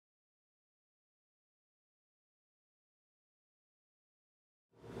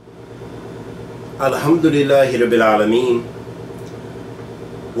Alhamdulillahi Rabbil Alameen.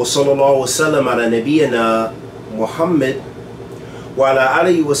 Wa sallallahu wa sallam ala nabiyyina Muhammad wa ala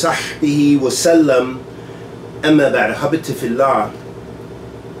alihi wa sahbihi wa sallam. Amma ba'd. Habibti fillah.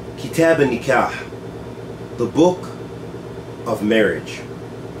 Kitab al-Nikah, the book of marriage.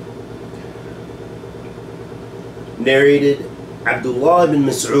 Narrated Abdullah ibn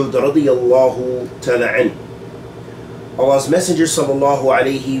Mas'ud radiyallahu ta'ala anhu. Allah's Messenger sallallahu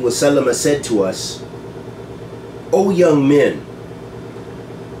alayhi wasallam said to us, O young men,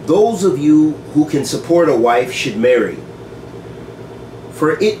 those of you who can support a wife should marry,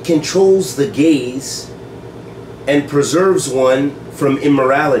 for it controls the gaze and preserves one from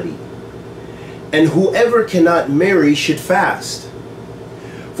immorality. And whoever cannot marry should fast,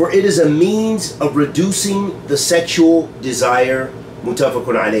 for it is a means of reducing the sexual desire.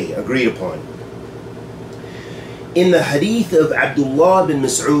 Muttafaqun alayh, agreed upon. In the Hadeeth of Abdullah bin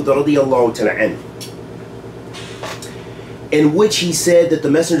Mas'ud radiyallahu ta'ala anhu, in which he said that the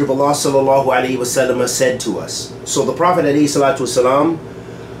Messenger of Allah sallallahu alayhi wasallam said to us. So the Prophet alayhi salatu wasalam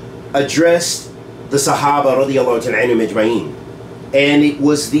addressed the Sahaba radiyallahu ta'ala anhum ajma'in, and it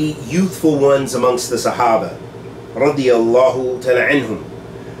was the youthful ones amongst the Sahaba radiyallahu ta'ala anhum.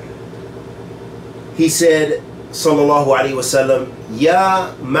 He said sallallahu alayhi wasallam,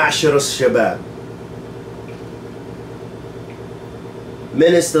 Ya ma'shar al-shabab,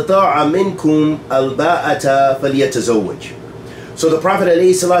 من استطاع منكم الباءة فليتزوج. So the Prophet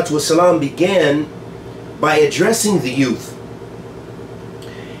ﷺ began by addressing the youth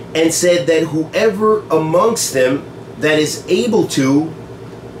and said that whoever amongst them that is able to,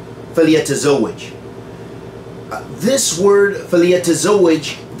 فليتزوج. This word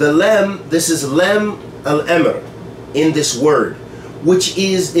فليتزوج, the lam, this is lam al-amr in this word, which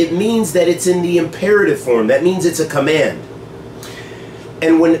is, it means that it's in the imperative form. That means it's a command.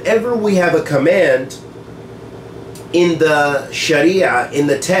 And whenever we have a command in the Sharia, in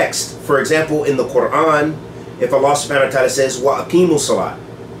the text, for example, in the Quran, if Allah subhanahu wa ta'ala says, وَأَقِيمُوا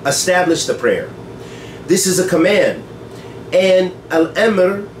الصَّلَاةَ, establish the prayer. This is a command. And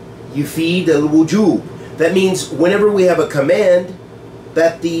al-amr yufid al-wujub. That means whenever we have a command,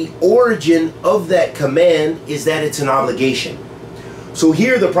 that the origin of that command is that it's an obligation. So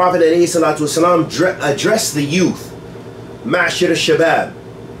here the Prophet ﷺ addressed the youth. Ma'ashir al-shabab.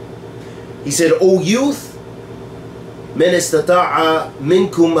 He said, O youth, من استطاع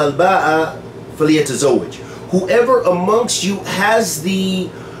منكم الباء فليتزوج. Whoever amongst you has the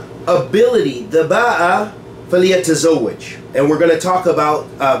ability, the ba'a, فليتزوج. And we're going to talk about,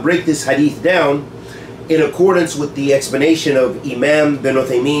 break this hadith down in accordance with the explanation of Imam bin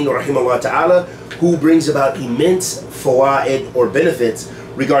Uthaymeen rahimahullah ta'ala, who brings about immense fawaid or benefits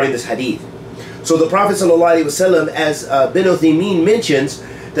regarding this hadith. So the Prophet ﷺ, as bin Uthaymeen mentions,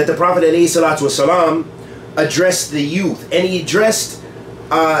 that the Prophet ﷺ addressed the youth, and he addressed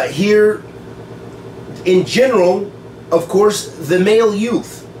here in general, of course, the male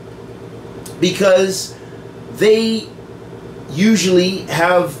youth, because they usually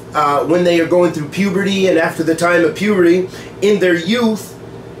have, when they are going through puberty and after the time of puberty, in their youth,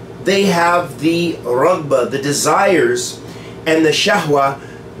 they have the raghba, the desires, and the shahwa,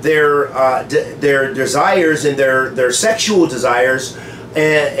 their desires and their sexual desires,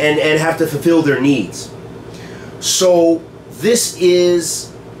 and have to fulfill their needs. So this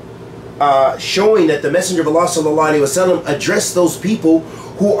is showing that the Messenger of Allah sallallahu alaihi wasallam addressed those people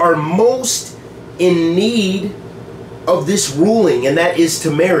who are most in need of this ruling, and that is to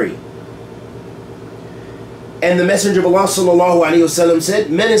marry. And the Messenger of Allah sallallahu alaihi wasallam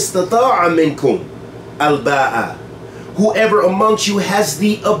said, "Man istata'a minkum al-ba'a." Whoever amongst you has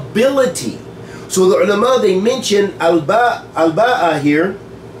the ability. So the ulama, they mention al-ba'a here,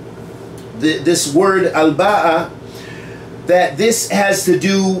 this word al-ba'a, that this has to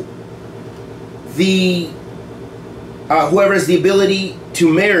do the whoever has the ability to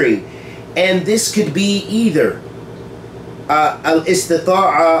marry, and this could be either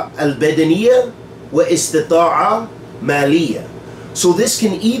al-istita'a al-badaniyya wa istita'a maliyya. So this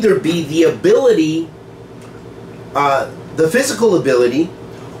can either be the ability, the physical ability,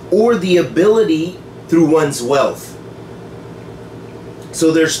 or the ability through one's wealth.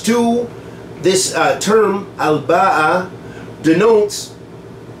 So there's two. This term al-ba'a denotes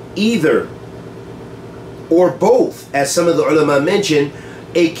either or both, as some of the ulama mention.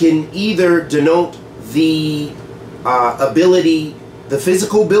 It can either denote the ability, the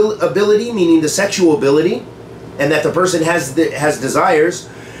physical ability, meaning the sexual ability, and that the person has desires,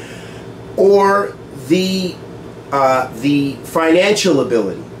 or the financial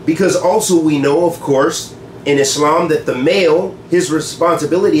ability. Because also we know, of course, in Islam that the male, his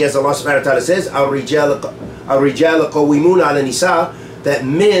responsibility, as Allah subhanahu wa ta'ala says, Al-Rijal Qawwimuna ala Nisa, that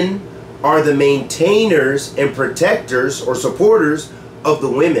men are the maintainers and protectors or supporters of the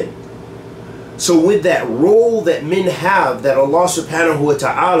women. So with that role that men have, that Allah subhanahu wa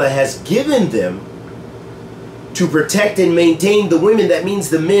ta'ala has given them to protect and maintain the women, that means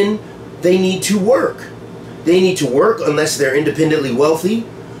the men, they need to work. They need to work unless they're independently wealthy,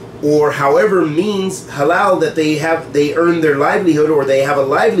 or however means halal that they earn their livelihood, or they have a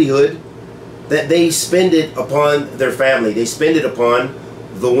livelihood that they spend it upon their family. They spend it upon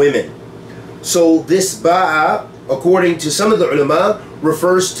the women. So this ba'a, according to some of the ulama,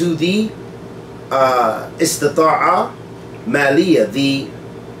 refers to the istita'a maliyah, the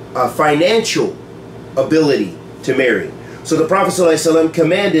financial ability to marry. So the Prophet ﷺ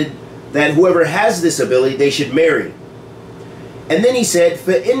commanded that whoever has this ability, they should marry. And then he said,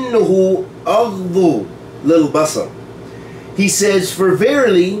 فَإِنَّهُ أَغْضُ لِلْبَصَرِ. He says, for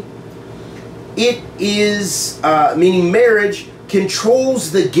verily, it is, meaning marriage,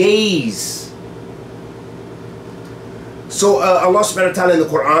 controls the gaze. So Allah subhanahu wa ta'ala in the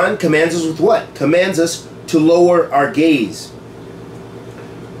Quran commands us with what? Commands us to lower our gaze.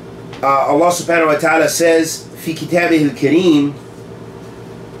 Allah subhanahu wa ta'ala says, في كتابه الكريم,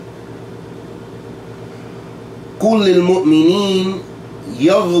 قُلْ لِلْمُؤْمِنِينَ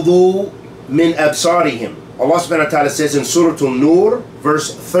يَغْضُوا مِنْ أَبْصَارِهِمْ. Allah subhanahu wa ta'ala says in Surah An-Nur,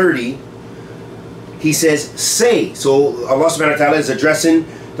 verse 30, He says, say. So Allah subhanahu wa ta'ala is addressing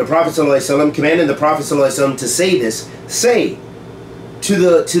the Prophet sallallahu alaihi wasallam, commanding the Prophet sallallahu alaihi wasallam to say this. Say to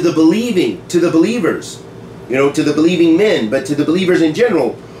the believing, to the believers, you know, to the believing men, but to the believers in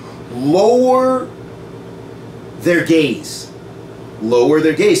general, lower their gaze. Lower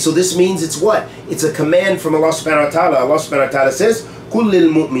their gaze. So this means it's what? It's a command from Allah subhanahu wa ta'ala. Allah subhanahu wa ta'ala says, قُلْ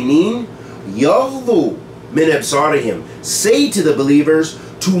لِلْمُؤْمِنِينَ يَغْضُوا مِنْ أَبْصَارِهِمْ. Say to the believers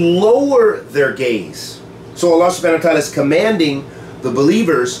to lower their gaze. So Allah subhanahu wa ta'ala is commanding the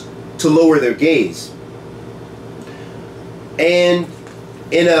believers to lower their gaze. And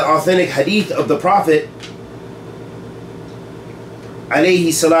in an authentic hadith of the Prophet alayhi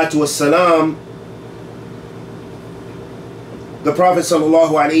salatu wassalam, the Prophet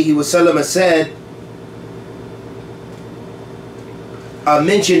sallallahu alayhi wasallam said,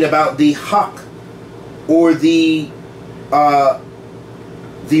 mentioned about the haqq, or the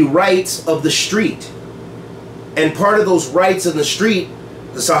rights of the street. And part of those rights in the street,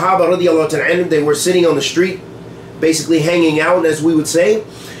 the Sahaba radiallahu ta'ala, they were sitting on the street, basically hanging out, as we would say.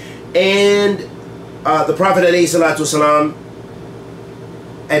 And the Prophet alayhi salatu wasalam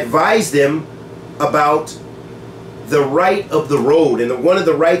advised them about the right of the road. And one of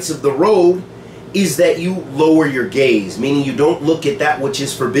the rights of the road is that you lower your gaze, meaning you don't look at that which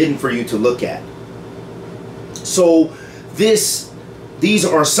is forbidden for you to look at. So these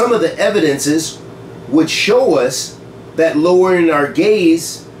are some of the evidences which show us that lowering our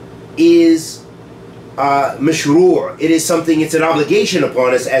gaze is mashru'. It is something, it's an obligation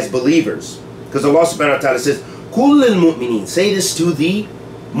upon us as believers. Because Allah subhanahu wa ta'ala says, قُلْ لِلْمُؤْمِنِينَ. Say this to the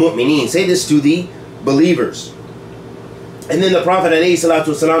mu'mineen. Say this to the believers. And then the Prophet alayhi salatu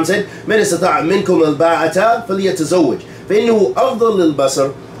wasalam said, مَنِ اسْتَطَاعَ مِنْكُمُ الْبَاءَةَ فَلْيَتَزَوَّجْ فَإِنَّهُ أَفْضَلُ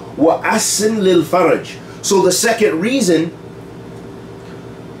لِلْبَصَرِ وَأَحْسَنُ لِلْفَرْجِ. So the second reason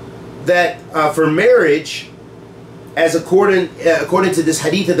that for marriage, as according to this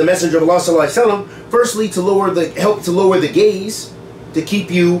hadith of the Messenger of Allah sallallahu alaihi wasallam, firstly to help to lower the gaze, to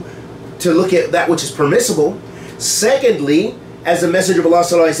keep you to look at that which is permissible. Secondly, as the Messenger of Allah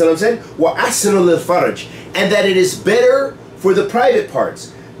sallallahu alaihi wasallam said, وَأَحْسَنُ لِلْفَرْجِ, and that it is better for the private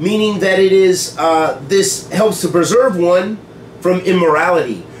parts, meaning that it is this helps to preserve one from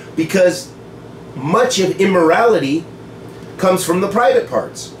immorality, because much of immorality comes from the private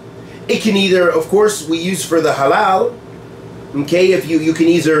parts. It can either, of course, we use for the halal, okay, if you can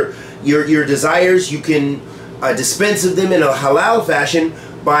either, your desires, you can dispense of them in a halal fashion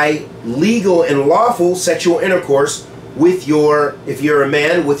by legal and lawful sexual intercourse with if you're a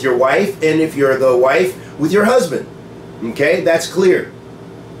man, with your wife, and if you're the wife, with your husband. Okay, that's clear.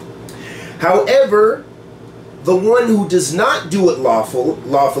 However, the one who does not do it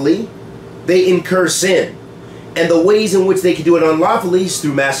lawfully, they incur sin. And the ways in which they can do it unlawfully is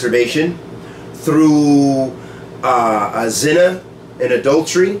through masturbation, through zina and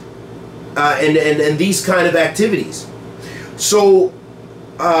adultery, and these kind of activities. So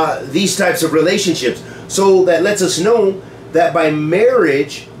these types of relationships. So that lets us know that by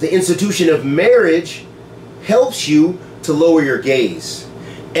marriage, the institution of marriage helps you to lower your gaze.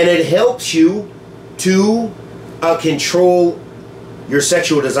 And it helps you to control your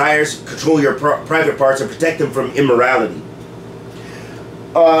sexual desires, control your private parts, and protect them from immorality.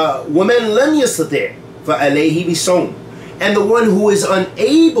 وَمَنْ لَمْ يَسْتَطِعْ فَعَلَيْهِ بِصَوْمٍ. And the one who is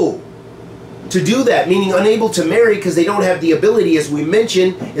unable to do that, meaning unable to marry because they don't have the ability, as we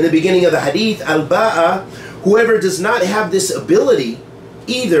mentioned in the beginning of the hadith, al-ba'a, whoever does not have this ability,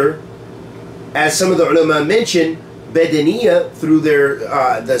 either, as some of the ulama mentioned, badaniya, through their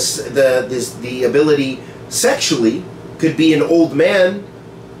the ability sexually, could be an old man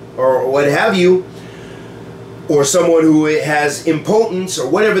or what have you, or someone who has impotence or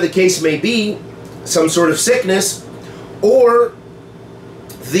whatever the case may be, some sort of sickness, or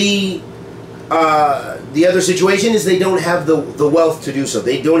the other situation is they don't have the wealth to do so.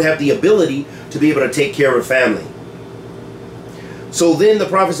 They don't have the ability to be able to take care of a family. So then the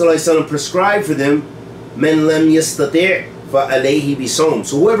Prophet ﷺ prescribed for them, مَنْ لَمْ يَسْتَطِعْ فَعَلَيْهِ بِصَوْمٍ.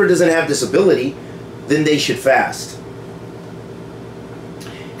 So whoever doesn't have this ability, then they should fast.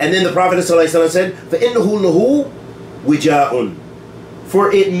 And then the Prophet ﷺ said, فَإِنَّهُ لَهُ وِجَاءٌ.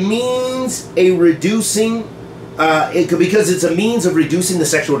 For it means a reducing, because it's a means of reducing the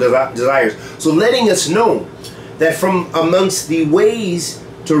sexual desires. So letting us know that from amongst the ways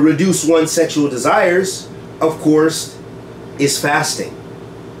to reduce one's sexual desires, of course, is fasting.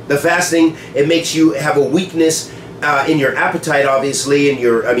 The fasting, it makes you have a weakness in your appetite, obviously, and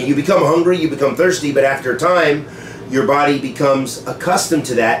you become hungry, you become thirsty, but after a time, your body becomes accustomed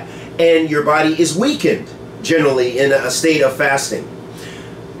to that, and your body is weakened, generally, in a state of fasting,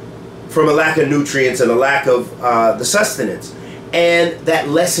 from a lack of nutrients and a lack of the sustenance. And that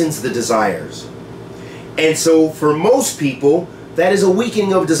lessens the desires. And so, for most people, that is a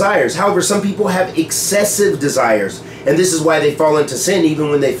weakening of desires. However, some people have excessive desires, and this is why they fall into sin even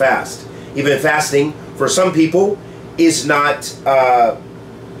when they fast. Even fasting, for some people, is not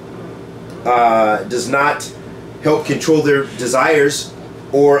does not help control their desires,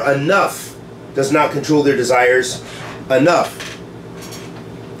 or enough does not control their desires enough.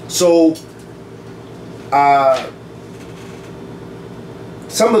 So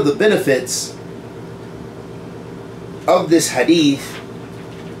some of the benefits of this hadith,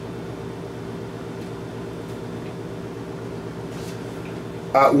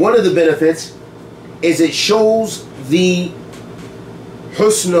 one of the benefits is it shows the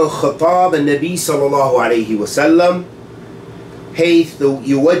حسن خطاب النبي صلى الله عليه وسلم حيث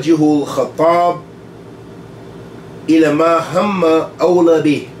يوجه الخطاب إلى ما هم أولى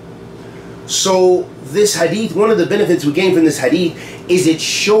به. So this hadith, one of the benefits we gain from this hadith is it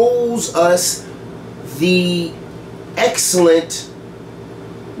shows us the excellent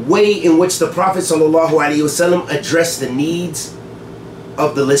way in which the Prophet sallallahu alaihi wasallam addressed the needs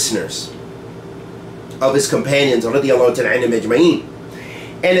of the listeners, of his companions, radiyallahu ta'ala anhum ajma'in,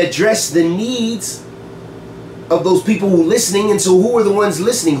 and address the needs of those people who are listening. And so who are the ones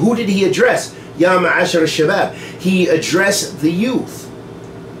listening? Who did he address? Ya ma'ashar al-shabab. He addressed the youth,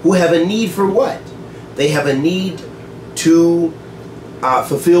 who have a need for what? They have a need to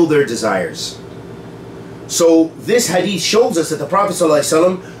fulfill their desires. So this hadith shows us that the Prophet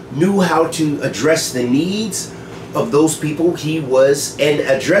ﷺ knew how to address the needs of those people and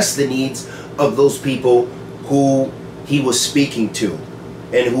address the needs of those people who he was speaking to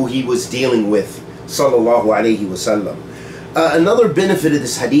and who he was dealing with, sallallahu alayhi wasallam. Another benefit of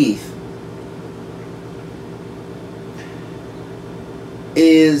this hadith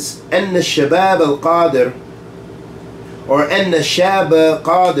is أن الشباب القادر or أن الشاب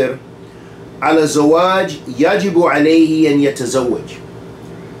قادر على زواج يجب عليه أن يتزوج.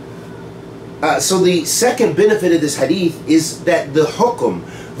 So the second benefit of this hadith is that the hukum,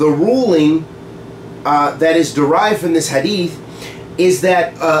 the ruling that is derived from this hadith, is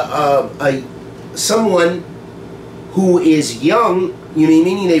that someone who is young,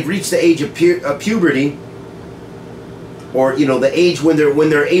 meaning they've reached the age of puberty, or the age when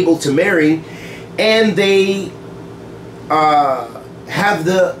they're able to marry, and they have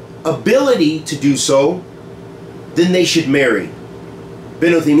the ability to do so, then they should marry.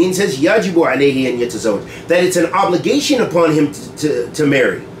 Ibn Uthaymin says yajibu alayhi an yatazawwaj, that it's an obligation upon him to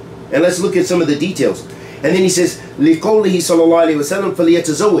marry. And let's look at some of the details. And then he says liqawlihi sallallahu alayhi wasallam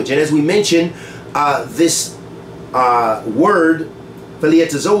falyatazawwaj, and as we mentioned, this word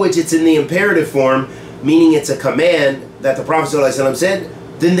falyatazawwaj, it's in the imperative form, meaning it's a command that the Prophet ﷺ said,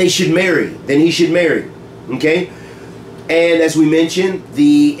 then they should marry, then he should marry. Okay? And as we mentioned,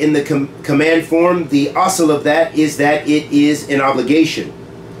 in the command form, the asl of that is that it is an obligation.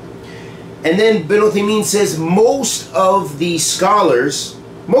 And then Ibn Uthaymin says most of the scholars,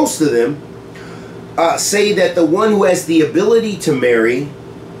 most of them, say that the one who has the ability to marry,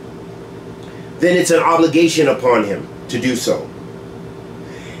 then it's an obligation upon him to do so.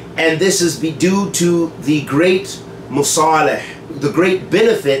 And this is due to the great musalih, the great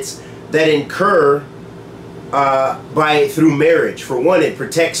benefits that incur through marriage. For one, it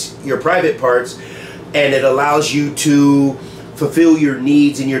protects your private parts, and it allows you to fulfill your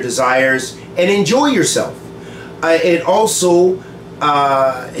needs and your desires and enjoy yourself. It also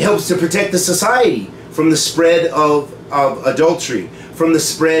helps to protect the society from the spread of adultery, from the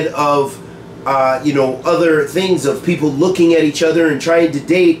spread of other things, of people looking at each other and trying to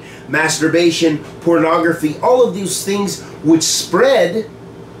date, masturbation, pornography, all of these things which spread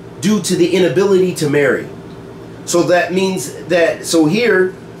due to the inability to marry. So that means that, so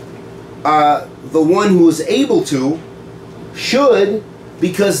here, the one who is able to should,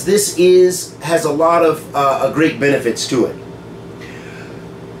 because this has a lot of great benefits to it.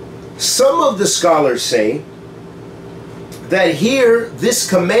 Some of the scholars say that here this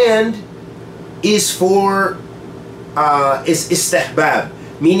command is for is istihbab,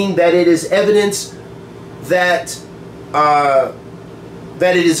 meaning that it is evidence that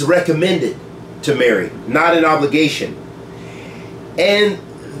that it is recommended to marry, not an obligation. And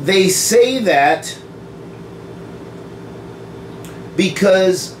they say that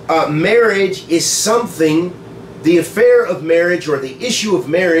because marriage is something, the affair of marriage or the issue of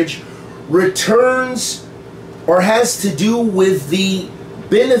marriage returns or has to do with the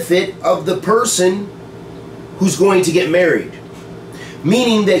benefit of the person who's going to get married.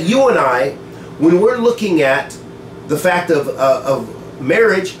 Meaning that you and I, when we're looking at the fact of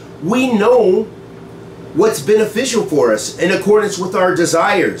marriage, we know what's beneficial for us in accordance with our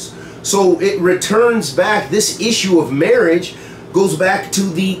desires. So it returns back, this issue of marriage goes back to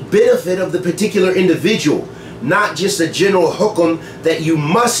the benefit of the particular individual, not just a general hukum that you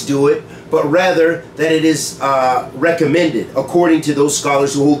must do it, but rather that it is recommended, according to those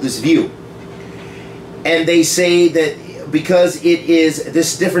scholars who hold this view. And they say that because it is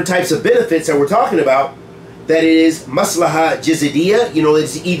this different types of benefits that we're talking about, that it is maslaha jazidiyah,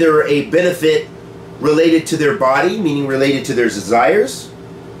 it's either a benefit related to their body, meaning related to their desires.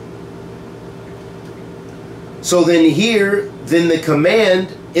 So then here, then the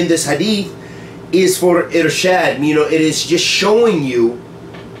command in this hadith is for irshad, it is just showing you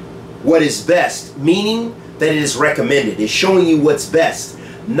what is best, meaning that it is recommended. It's showing you what's best,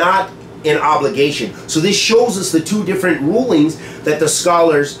 not an obligation. So this shows us the two different rulings that the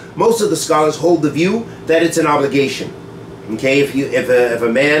scholars, most of the scholars hold the view that it's an obligation. Okay, if a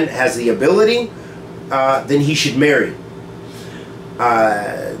man has the ability, then he should marry.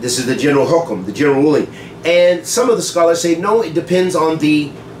 This is the general hukum, the general ruling. And some of the scholars say no, it depends on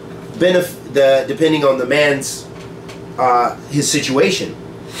the depending on the man's his situation,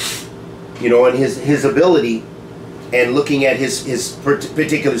 and his ability, and looking at his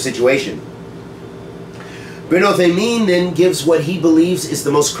particular situation. Ibn Uthaymin then gives what he believes is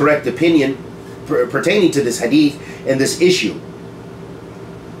the most correct opinion pertaining to this hadith and this issue.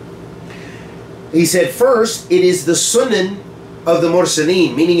 He said, first, it is the sunan of the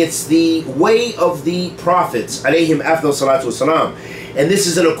mursaleen, meaning it's the way of the prophets, alayhim afdal salatu wasalam. And this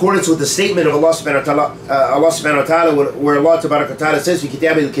is in accordance with the statement of Allah subhanahu wa ta'ala, where Allah tabarak wa ta'ala says, fi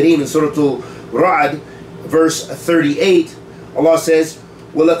kitab al-kareem, in Surah Al-Ra'd, verse 38, Allah says,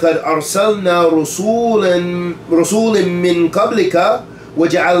 وَلَقَدْ أَرْسَلْنَا رُسُولًا مِّن قَبْلِكَ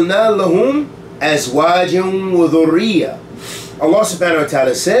وَجَعَلْنَا لَهُمْ أَزْوَاجًا وَذُرِّيَّةً. Allah subhanahu wa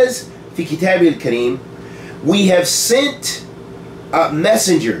ta'ala says, fi kitab al-kareem, we have sent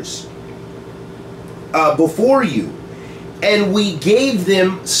messengers before you, and we gave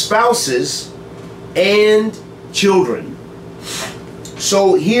them spouses and children.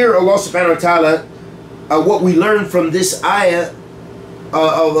 So here Allah subhanahu wa ta'ala, what we learn from this ayah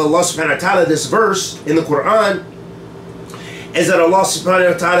of Allah subhanahu wa ta'ala, this verse in the Quran, is that Allah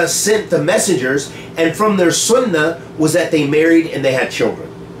subhanahu wa ta'ala sent the messengers, and from their sunnah was that they married and they had children.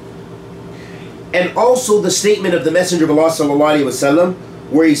 And also the statement of the Messenger of Allah sallallahu alaihi wasallam,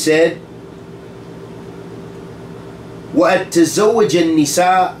 where he said, وَأَتَّزَوَّجَ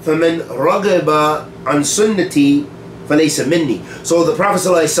النِّسَاء فَمَنْ رَغَبَ عَنْ سُنَّتِي فَلَيْسَ مِنِّي. So the Prophet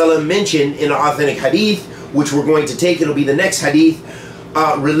sallallahu alaihi wasallam mentioned in an authentic hadith, which we're going to take, it'll be the next hadith,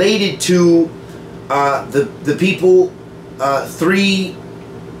 related to the people, three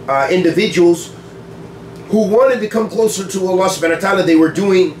individuals who wanted to come closer to Allah subhanahu wa ta'ala. They were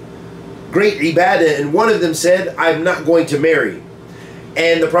doing great ibadah, and one of them said, I'm not going to marry.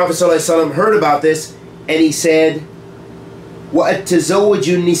 And the Prophet ﷺ heard about this, and he said, وَأَتَّزَوَّجُ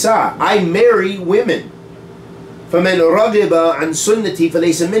النِّسَاء, I marry women. فَمَنْ رَغِبَ عَنْ سُنَّتِي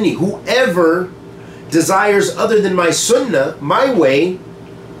فَلَيْسَ مِنِّي. Whoever desires other than my sunnah, my way,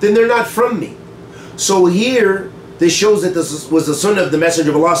 then they're not from me. So here, This shows that this was the sunnah of the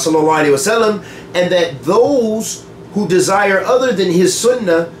Messenger of Allah sallallahu alaihi wasallam, and that those who desire other than his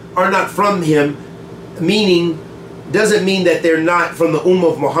sunnah are not from him, meaning, doesn't mean that they're not from the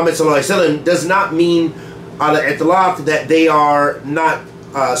ummah of Muhammad sallallahu alaihi wasallam, does not mean al-itlaq that they are not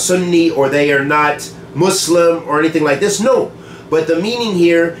Sunni or they are not Muslim or anything like this. No, but the meaning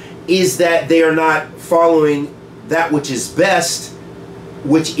here is that they are not following that which is best,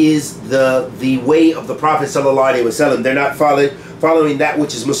 which is the way of the Prophet sallallahu alaihi wasallam. They're not following that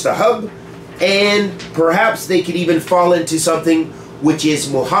which is mustahab, and perhaps they could even fall into something which is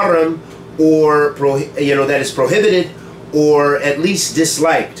muharram, or that is prohibited, or at least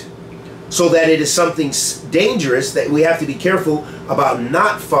disliked, so that it is something dangerous that we have to be careful about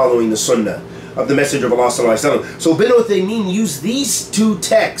not following the sunnah of the Messenger of Allah sallallahu alaihi wasallam. So Ibn Uthaymeen used these two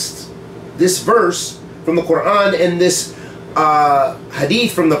texts, this verse from the Quran and this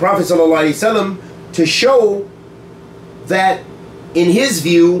hadith from the Prophet sallallahu alaihi wasallam, to show that in his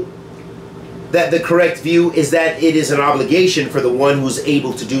view, that the correct view is that it is an obligation for the one who's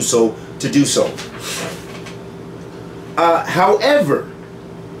able to do so to do so. However,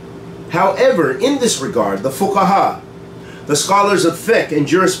 in this regard, the fuqaha, the scholars of fiqh and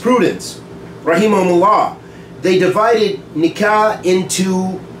jurisprudence, rahimahumullah, they divided nikah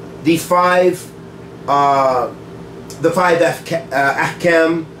into the five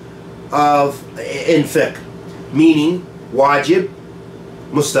ahkam in fiqh, meaning wajib,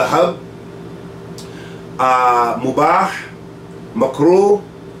 mustahab, mubah, makruh,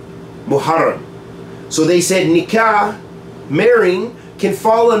 muharram. So they said nikah, marrying, can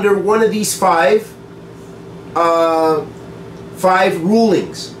fall under one of these five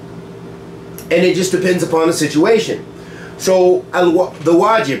rulings, and it just depends upon the situation. So the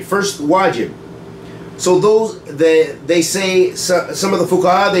wajib, first wajib. So they say, some of the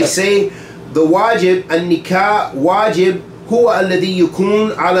fuqaha, they say the wajib, an-nikah wajib huwa alladhi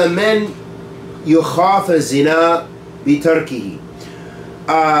yukun ala man yukhafa zina bitarkihi.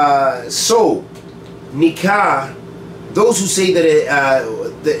 So nikah, those who say that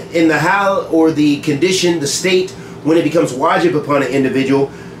in the hal, or the condition, the state, when it becomes wajib upon an individual,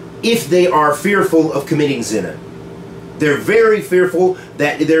 if they are fearful of committing zina. They're very fearful,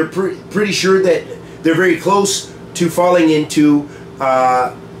 that they're pretty sure that they're very close to falling into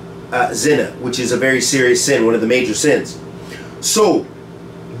zina, which is a very serious sin, one of the major sins. So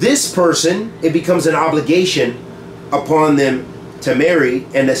this person, it becomes an obligation upon them to marry,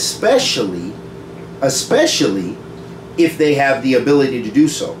 and especially if they have the ability to do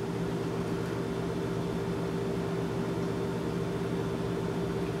so.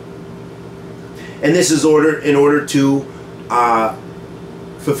 And this is in order to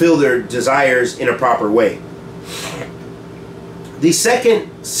fulfill their desires in a proper way. The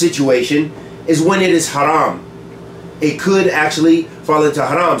second situation is when it is haram. It could actually fall into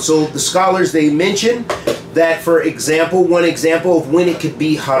haram. So the scholars, they mention that, for example, one example of when it could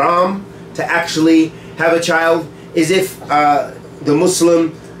be haram to actually have a child is if the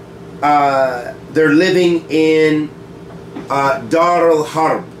Muslim, they're living in Dar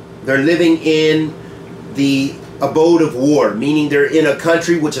al-Harb. They're living in the abode of war, meaning they're in a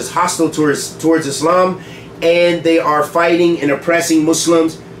country which is hostile towards Islam, and they are fighting and oppressing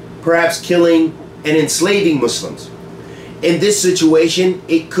Muslims, perhaps killing and enslaving Muslims. In this situation,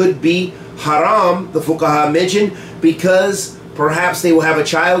 it could be haram, the fuqaha mentioned, because perhaps they will have a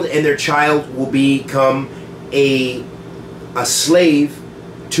child, and their child will become a slave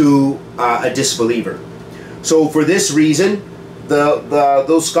to a disbeliever. So for this reason,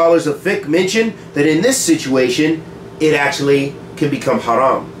 those scholars of fiqh mention that in this situation, it actually can become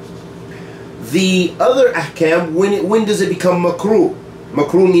haram. The other ahkam, when does it become makruh?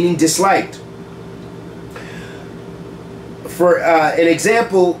 Makruh meaning disliked. For an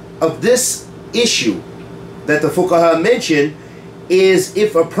example of this issue that the fuqaha mention is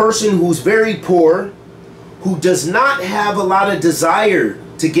if a person who's very poor, who does not have a lot of desire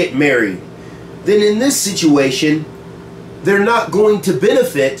to get married, then in this situation, they're not going to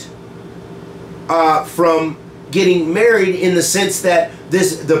benefit from getting married, in the sense that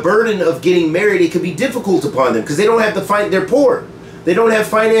the burden of getting married, it could be difficult upon them because they don't have they're poor. They don't have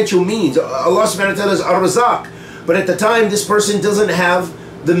financial means. Allah subhanahu wa ta'ala is ar-razaq. But at the time, this person doesn't have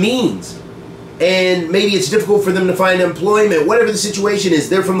the means, and maybe it's difficult for them to find employment. Whatever the situation is,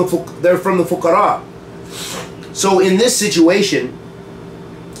 they're from the fuqara. So in this situation,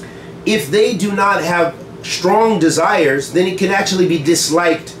 if they do not have strong desires, then it can actually be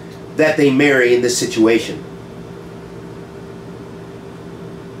disliked that they marry in this situation.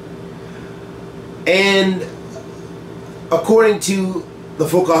 And according to the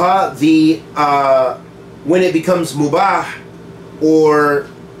fuqaha, when it becomes mubah, or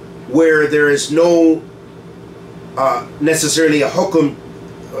where there is no necessarily a hukum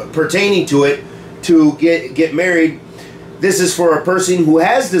pertaining to it, to get married, this is for a person who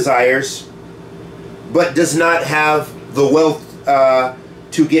has desires but does not have the wealth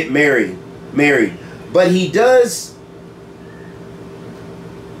to get married. But he does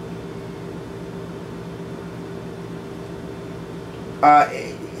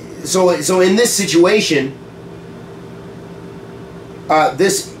so in this situation,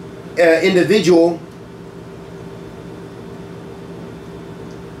 this individual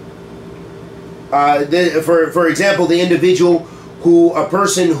for example, the individual a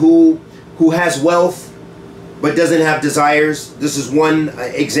person who has wealth but doesn't have desires. This is one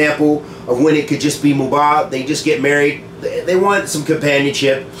example of when it could just be mubah. They just get married. They want some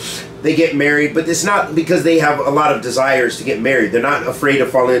companionship. They get married, but it's not because they have a lot of desires to get married. They're not afraid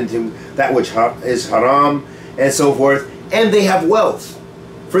of falling into that which is haram and so forth. And they have wealth.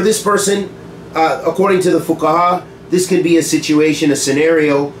 For this person, according to the fuqaha, this could be a situation, a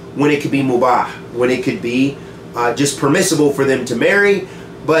scenario when it could be mubah, when it could be just permissible for them to marry,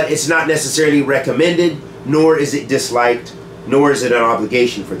 but it's not necessarily recommended, nor is it disliked, nor is it an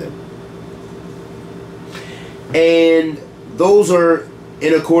obligation for them. And those are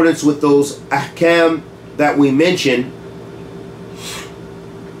in accordance with those ahkam that we mentioned.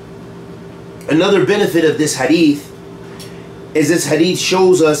 Another benefit of this hadith is this hadith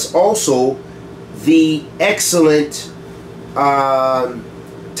shows us also the excellent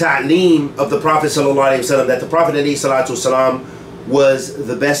ta'leem of the Prophet sallallahu alaihi wasallam, that the Prophet alayhi salatu wasalam was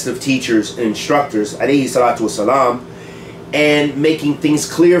the best of teachers and instructors alayhi salatu wasalam, and making things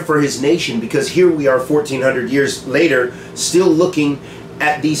clear for his nation, because here we are 1400 years later still looking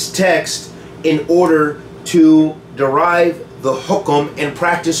at these texts in order to derive the hukum and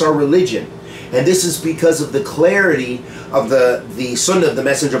practice our religion. And this is because of the clarity of the sunnah of the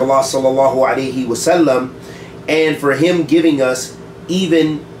Messenger of Allah sallallahu alaihi wasallam, and for him giving us,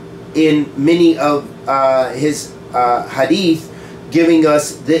 even in many of his hadith, giving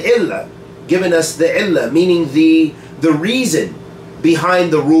us the illah, meaning the reason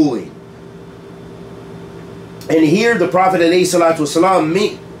behind the ruling. And here the Prophet alayhi salatu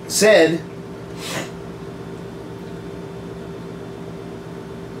wasalam said,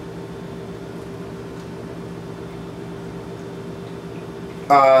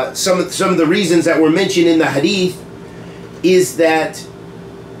 some of the reasons that were mentioned in the hadith is that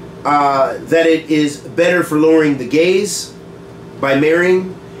it is better for lowering the gaze by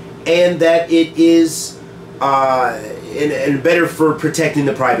marrying, and that it is and better for protecting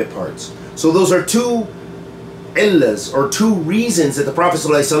the private parts. So those are two illahs, or two reasons, that the Prophet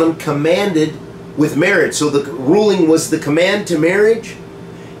ﷺ commanded with marriage. So the ruling was the command to marriage,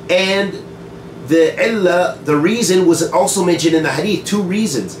 and the illah, the reason, was also mentioned in the hadith. Two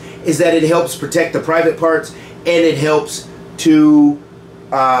reasons is that it helps protect the private parts, and it helps to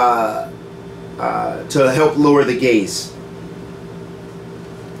help lower the gaze.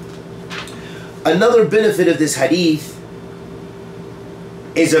 Another benefit of this hadith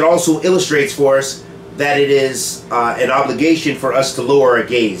is it also illustrates for us that it is an obligation for us to lower our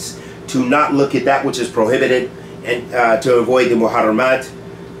gaze, to not look at that which is prohibited, and to avoid the muharramat.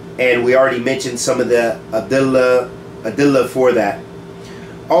 And we already mentioned some of the adillah for that.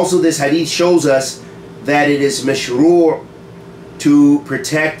 Also, this hadith shows us that it is mashru' to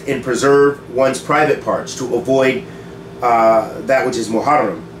protect and preserve one's private parts, to avoid that which is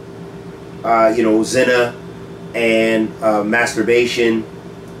muharram. Zina and masturbation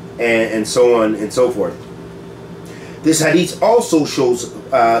and so on and so forth. This hadith also shows,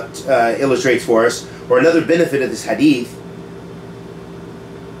 illustrates for us, or another benefit of this hadith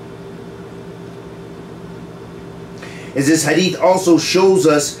is this hadith also shows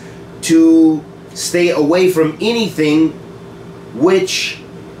us to stay away from anything which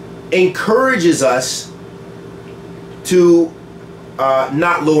encourages us to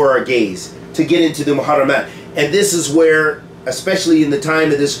not lower our gaze, to get into the muharramat. And this is where, especially in the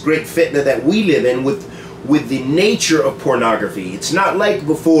time of this great fitna that we live in, with the nature of pornography, it's not like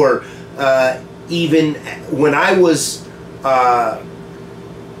before. Even when I was a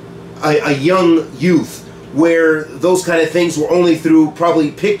young youth, where those kind of things were only through probably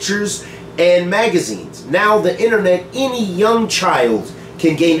pictures and magazines. Now the internet, any young child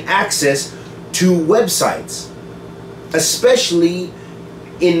can gain access to websites, especially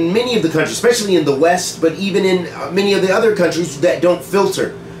in many of the countries, especially in the West, but even in many of the other countries that don't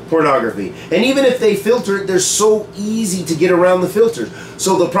filter pornography. And even if they filter it, they're so easy to get around the filters.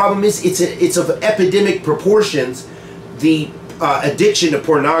 So the problem is, it's of epidemic proportions, the addiction to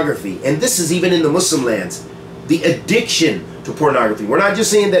pornography, and this is even in the Muslim lands, the addiction to pornography. We're not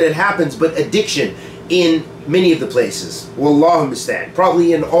just saying that it happens, but addiction in many of the places. Wallahu musta'an.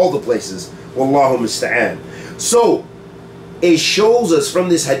 Probably in all the places. Wallahu musta'an. So, it shows us from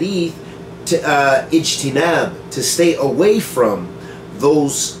this hadith to ijtinab, to stay away from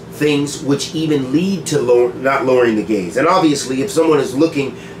those things which even lead to not lowering the gaze. And obviously, if someone is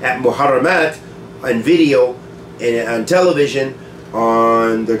looking at muharramat on video, and on television,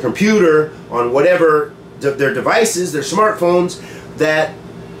 on their computer, on whatever their devices, their smartphones, that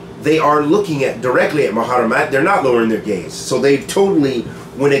they are looking at directly at muharramat, they're not lowering their gaze. So they totally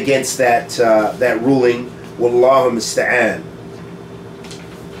went against that that ruling. Wallahu musta'an.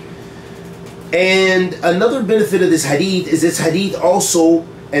 And another benefit of this hadith is this hadith also,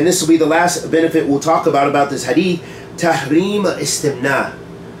 and this will be the last benefit we'll talk about this hadith, tahrim istimna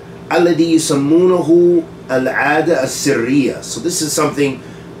alladhi yusammunahu al-'ada as-sirriya. So this is something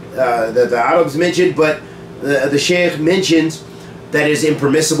that the Arabs mentioned, but the Shaykh mentions that is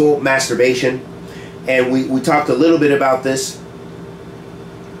impermissible masturbation, and we talked a little bit about this.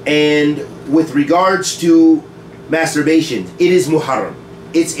 And with regards to masturbation, it is muharram,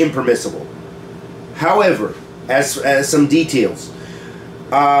 it's impermissible. However, as some details,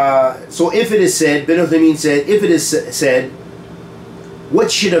 so if it is said, Bin Uthaymin said, if it is said,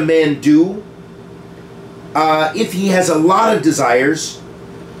 what should a man do if he has a lot of desires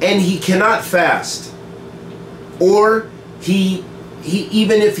and he cannot fast, or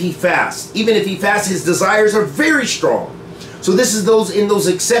even if he fasts, his desires are very strong. So this is in those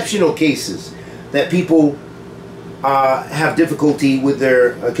exceptional cases that people have difficulty with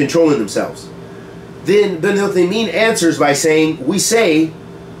their controlling themselves. Then Bin Uthaymin answers by saying, we say,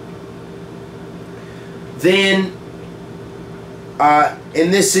 then in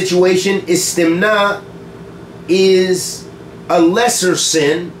this situation, istimna is a lesser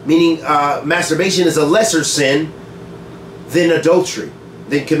sin, meaning masturbation is a lesser sin than adultery,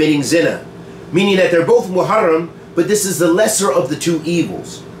 than committing zina. Meaning that they're both muharram, but this is the lesser of the two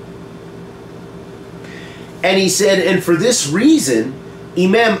evils. And he said, and for this reason,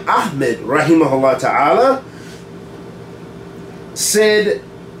 Imam Ahmed, rahimahullah ta'ala, said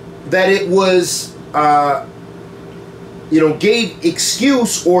that it was, gave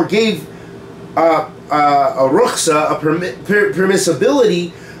excuse or gave a rukhsa, a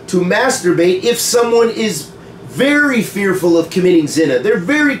permissibility to masturbate if someone is very fearful of committing zina. They're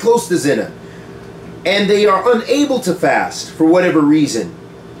very close to zina, and they are unable to fast for whatever reason,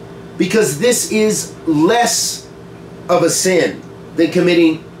 because this is less of a sin than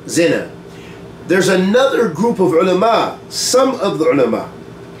committing zina. There's another group of ulama, some of the ulama,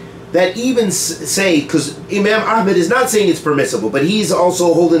 that even say, because Imam Ahmed is not saying it's permissible, but he's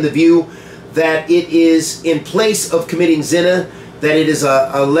also holding the view that it is in place of committing zina, that it is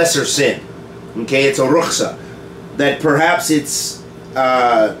a lesser sin. Okay, it's a rukhsa. That perhaps it's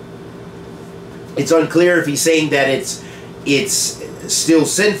unclear if he's saying that it's still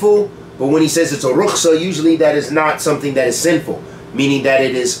sinful, but when he says it's a rukhsa, usually that is not something that is sinful, meaning that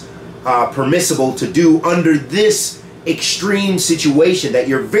it is permissible to do under this extreme situation, that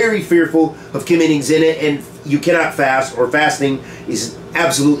you're very fearful of committing zina and you cannot fast, or fasting is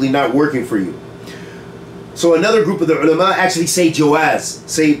absolutely not working for you. So another group of the ulama actually say jawaz,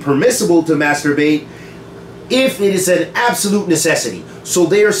 say permissible to masturbate if it is an absolute necessity. So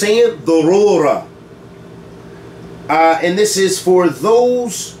they are saying darura, and this is for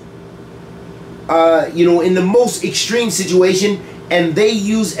those in the most extreme situation. And they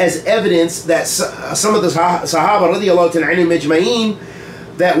use as evidence that some of the Sahaba radiallahu ta'ala anhum ajma'in,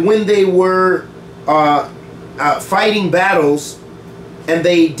 that when they were fighting battles and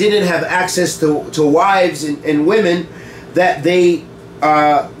they didn't have access to wives and women, that they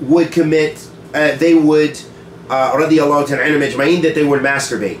would commit, radiallahu ta'ala anhum ajma'in, that they would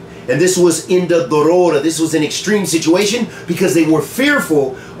masturbate. And this was in the darura, this was an extreme situation, because they were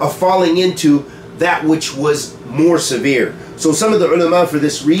fearful of falling into that which was more severe. So some of the ulama, for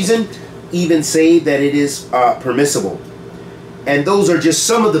this reason, even say that it is permissible. And those are just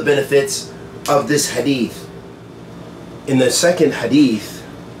some of the benefits of this hadith. In the second hadith,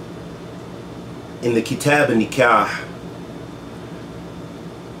 in the Kitab al-Nikah,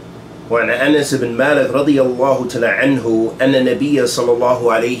 وعن أنس بن مالك رضي الله تعالى عنه أن النبي صلى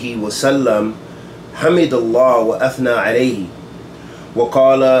الله عليه وسلم حمد الله وأثنى عليه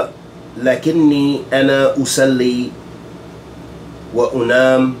وقال لكني أنا أصلي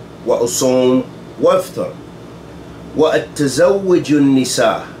وأنام وأصوم وأفطر وأتزوج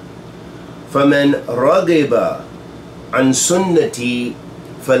النساء فمن رغب عن سنتي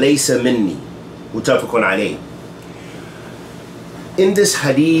فليس مني. متفق عليه. In this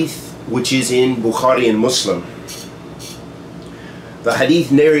hadith, which is in Bukhari and Muslim, the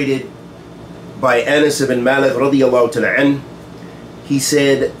hadith narrated by Anas ibn Malik radiyallahu ta'ala anh, he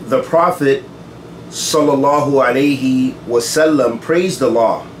said, the Prophet sallallahu alayhi wasallam praised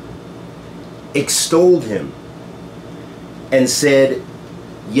Allah, extolled him, and said,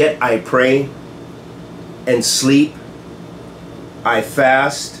 yet I pray and sleep, I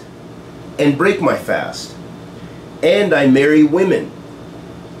fast and break my fast, and I marry women.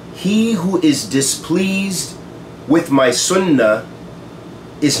 He who is displeased with my sunnah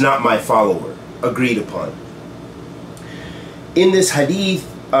is not my follower. Agreed upon. In this hadith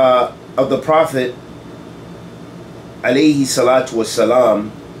of the Prophet alayhi salatu wasalam,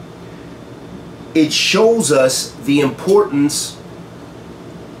 it shows us the importance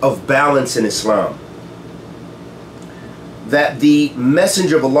of balance in Islam. That the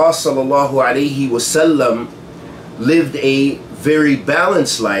Messenger of Allah sallallahu alayhi wasallam lived a very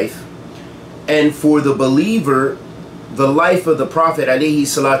balanced life, and for the believer, the life of the Prophet alayhi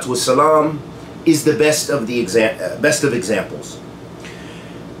salatu wasalam is the best of examples.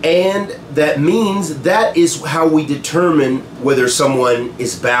 And that means that is how we determine whether someone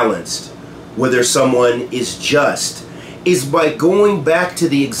is balanced, whether someone is just, is by going back to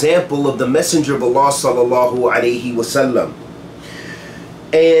the example of the Messenger of Allah sallallahu alayhi wasallam.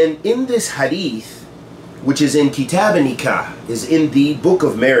 And in this hadith, which is in Kitab Nikah, is in the book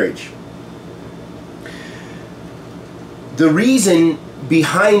of marriage, the reason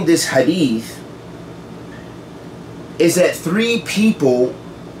behind this hadith is that three people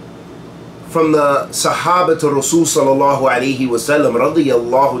from the Sahaba to Rasul sallallahu alayhi wasallam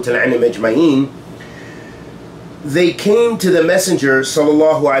radiyallahu ta'ala anhum ajma'in, they came to the Messenger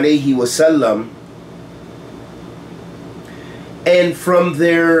sallallahu alayhi wasallam, and from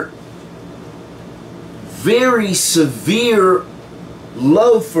their very severe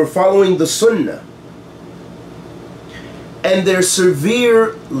love for following the Sunnah and their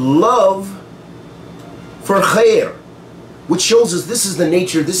severe love for khair, which shows us this is the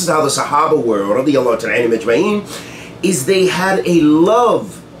nature, this is how the Sahaba were, radiyallahu ta'ala anhum ajma'in, is they had a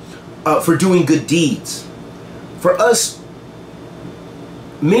love for doing good deeds. For us,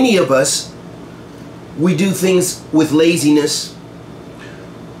 many of us, we do things with laziness.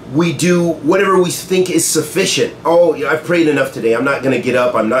 We do whatever we think is sufficient. Oh, I've prayed enough today, I'm not going to get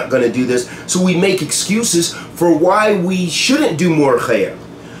up, I'm not going to do this. So we make excuses for why we shouldn't do more khair.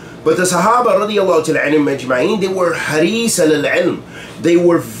 But the Sahaba radiyallahu ta'ala anhum ajma'in, they were haris al-ilm. They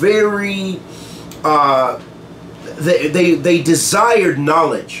were very, they desired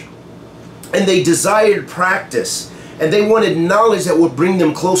knowledge. And they desired practice. And they wanted knowledge that would bring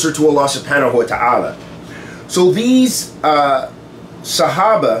them closer to Allah subhanahu wa ta'ala. So these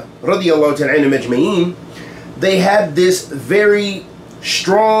Sahaba radiyallahu ta'ala anhum ajma'in, they had this very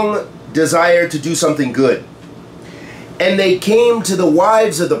strong desire to do something good. And they came to the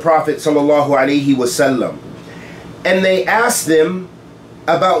wives of the Prophet sallallahu alaihi wasallam, and they asked them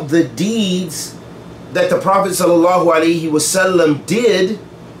about the deeds that the Prophet sallallahu alaihi wasallam did.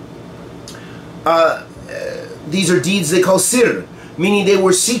 These are deeds they call sir, meaning they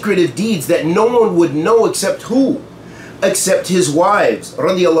were secretive deeds that no one would know except who? Except his wives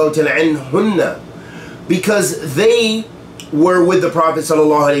radiyallahu ta'ala anhunna, because they were with the Prophet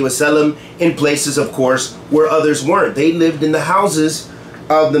sallallahu alaihi wasallam in places, of course, where others weren't. They lived in the houses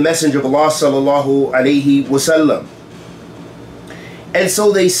of the Messenger of Allah sallallahu alaihi wasallam. And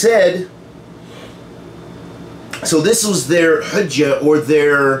so they said, so this was their hujjah, or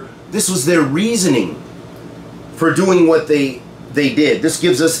this was their reasoning for doing what they did. This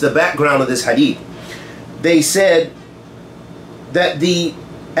gives us the background of this hadith. They said that the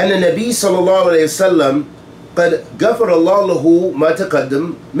Nabi sallallahu alaihi wasallam قد غفر الله له ما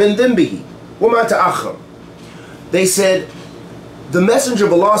تقدم من ذنبه وما تأخر. They said, the Messenger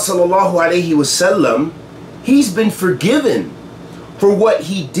of Allah sallallahu alaihi wasallam, he's been forgiven for what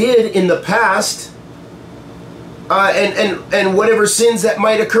he did in the past, and whatever sins that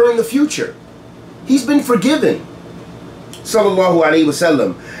might occur in the future. He's been forgiven, sallallahu alaihi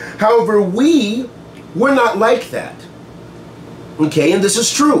wasallam. However, we're not like that. Okay, and this is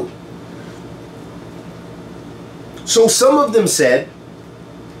true. So some of them said,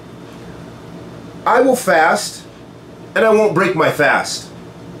 I will fast and I won't break my fast.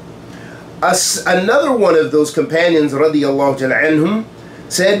 Another one of those companions radiyallahu ta'ala anhum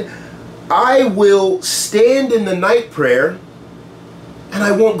said, I will stand in the night prayer and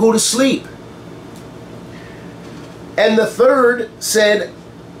I won't go to sleep. And the third said,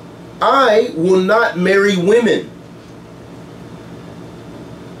 I will not marry women.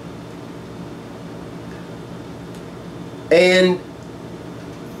 And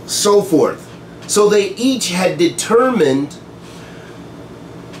so forth. So they each had determined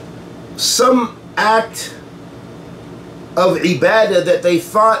some act of ibadah that they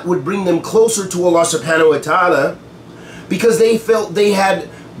thought would bring them closer to Allah subhanahu wa ta'ala, because they felt they had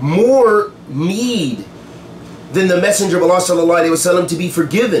more need than the Messenger of Allah sallallahu alaihi wasallam to be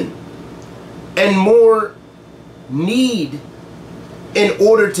forgiven, and more need in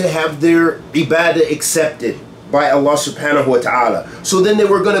order to have their ibadah accepted by Allah subhanahu wa ta'ala. So then they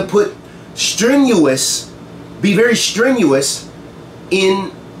were going to be very strenuous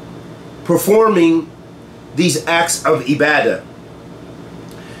in performing these acts of ibadah.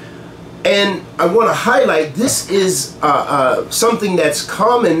 And I want to highlight, this is something that's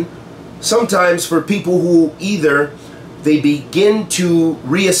common sometimes for people who either they begin to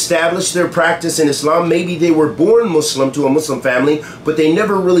reestablish their practice in Islam. Maybe they were born Muslim to a Muslim family, but they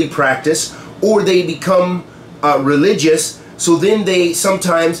never really practice, or they become religious. So then they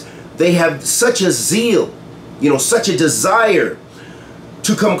have such a zeal, such a desire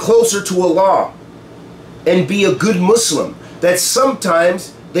to come closer to Allah and be a good Muslim, that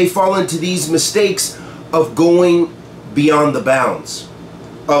sometimes they fall into these mistakes of going beyond the bounds,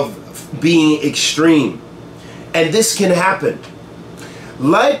 of being extreme. And this can happen.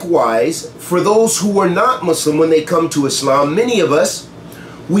 Likewise, for those who are not Muslim, when they come to Islam, many of us,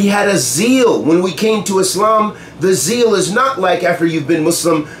 we had a zeal. When we came to Islam, the zeal is not like after you've been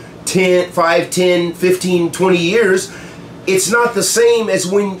Muslim 5, 10, 15, 20 years. It's not the same as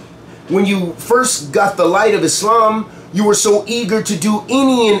when you first got the light of Islam, you were so eager to do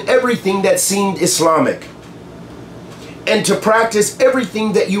any and everything that seemed Islamic, and to practice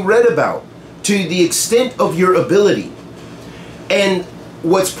everything that you read about to the extent of your ability. And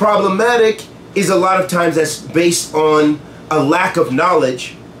what's problematic is a lot of times that's based on a lack of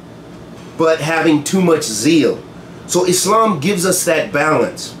knowledge, but having too much zeal. So Islam gives us that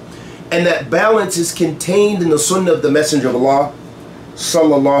balance, and that balance is contained in the Sunnah of the Messenger of Allah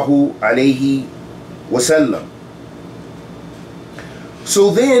sallallahu alaihi wasallam.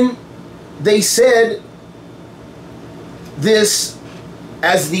 So then they said this,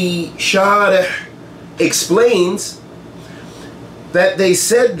 as the Sharih explains, that they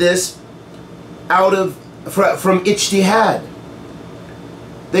said this from ijtihad.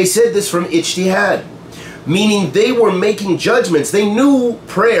 They said this from ijtihad, meaning they were making judgments. They knew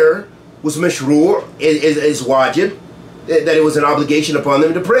prayer was mashru', is wajib, that it was an obligation upon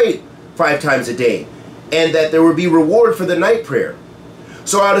them to pray 5 times a day, and that there would be reward for the night prayer.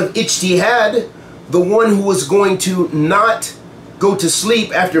 So out of ijtihad, the one who was going to not go to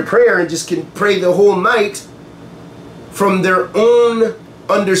sleep after prayer and just can pray the whole night, from their own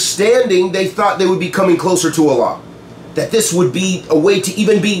understanding, they thought they would be coming closer to Allah, that this would be a way to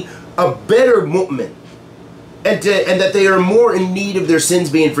even be a better mu'min, and that they are more in need of their sins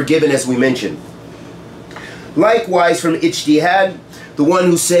being forgiven, as we mentioned. Likewise, from ijtihad, the one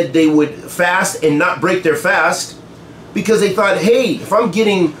who said they would fast and not break their fast, because they thought, hey, if I'm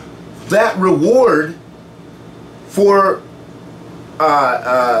getting that reward for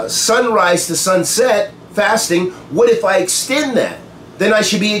sunrise to sunset fasting, what if I extend that? Then I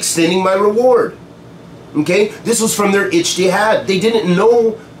should be extending my reward. Okay, this was from their ijtihad. They didn't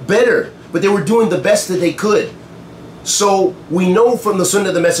know better, but they were doing the best that they could. So we know from the Sunnah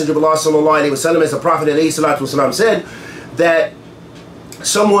of the Messenger of Allah sallallahu alaihi wasallam, as the Prophet alayhi salatu wasallam said, that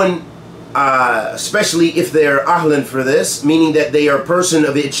someone, especially if they're ahlan for this, meaning that they are a person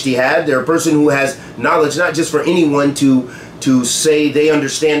of ijtihad, they're a person who has knowledge, not just for anyone to say they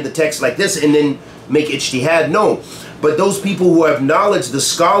understand the text like this and then make ijtihad, no, but those people who have knowledge, the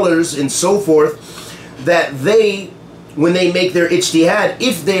scholars and so forth, that they, when they make their ijtihad,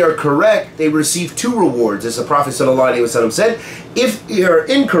 if they are correct, they receive 2 rewards, as the Prophet ﷺ said. If they are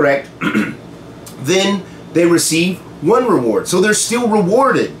incorrect, then they receive 1 reward. So they're still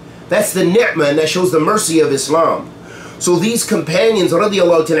rewarded. That's the ni'mah, and that shows the mercy of Islam. So these companions,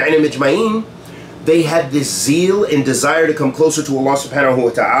 radiallahu ta'ala anhum ajma'in, they had this zeal and desire to come closer to Allah subhanahu wa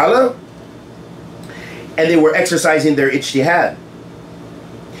ta'ala, and they were exercising their ijtihad.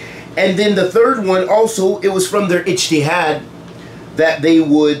 And then the third one also, it was from their ijtihad that they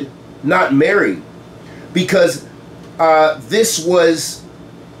would not marry, because this was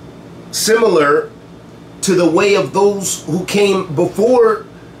similar to the way of those who came before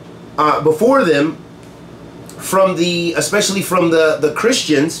them, especially from the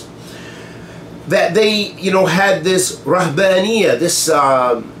Christians, that they had this rahbaniyah, this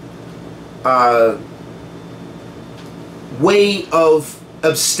way of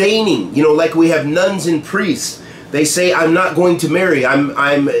abstaining, like we have nuns and priests. They say, I'm not going to marry.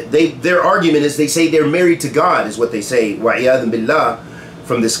 Their argument is, they say they're married to God, is what they say, wa'iyadhan billah,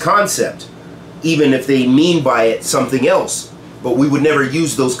 from this concept, even if they mean by it something else. But we would never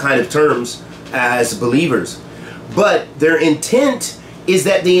use those kind of terms as believers. But their intent is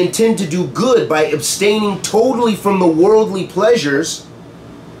that they intend to do good by abstaining totally from the worldly pleasures.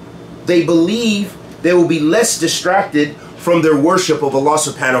 They believe they will be less distracted from their worship of Allah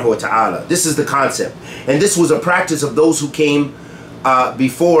subhanahu wa ta'ala. This is the concept. And this was a practice of those who came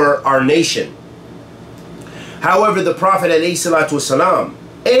before our nation. However, the Prophet ﷺ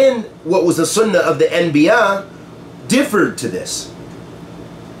and what was the sunnah of the Anbiya differed to this.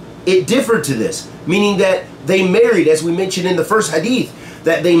 It differed to this, meaning that they married, as we mentioned in the first hadith,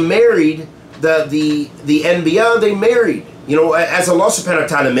 that they married the Anbiya, they married. You know, as Allah subhanahu wa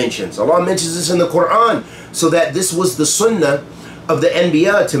ta'ala mentions. Allah mentions this in the Quran, so that this was the sunnah of the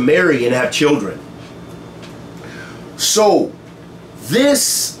Anbiya, to marry and have children. So,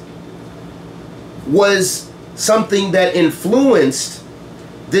 this was something that influenced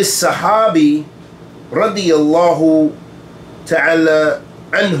this Sahabi radiyallahu ta'ala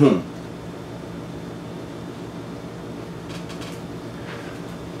anhum.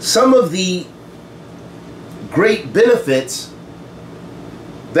 Some of the great benefits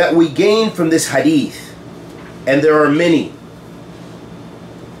that we gain from this hadith, and there are many.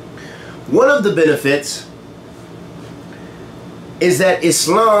 One of the benefits is that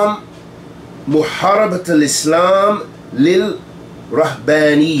Islam, muharabat al-Islam lil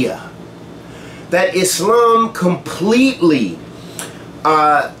rahbaniyah, that Islam completely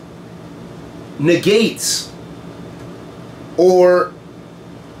negates or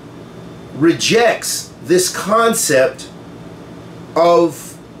rejects this concept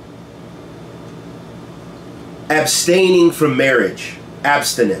of abstaining from marriage,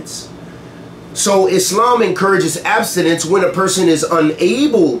 abstinence. So Islam encourages abstinence when a person is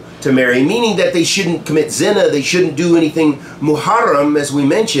unable to marry, meaning that they shouldn't commit zina, they shouldn't do anything muharram, as we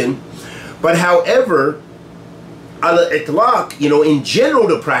mentioned. But however, al-itlaq, you know, in general,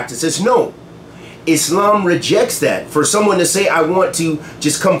 the practice is no. Islam rejects that. For someone to say, I want to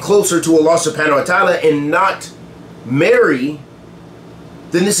just come closer to Allah subhanahu wa ta'ala and not marry,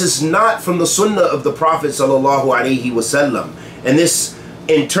 then this is not from the sunnah of the Prophet sallallahu alaihi wasallam. And this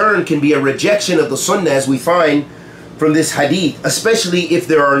in turn can be a rejection of the sunnah, as we find from this hadith, especially if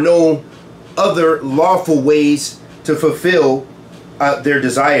there are no other lawful ways to fulfill their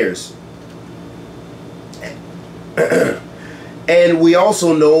desires. And we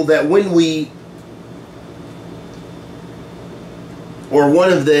also know that when we, or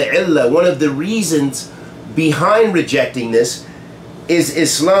one of the reasons behind rejecting this is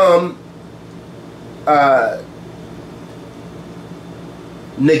Islam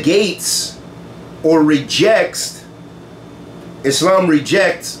negates or rejects, Islam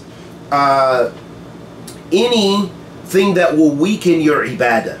rejects anything that will weaken your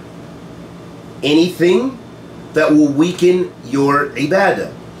ibadah. Anything that will weaken your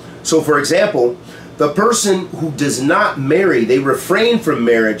ibadah. So for example, the person who does not marry, they refrain from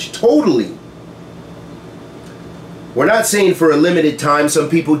marriage totally. We're not saying for a limited time. Some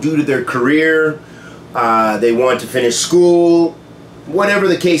people, due to their career, they want to finish school, whatever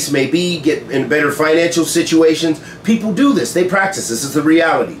the case may be, get in better financial situations. People do this. They practice. This is the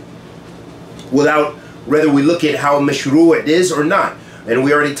reality. Without, whether we look at how mashru' it is or not. And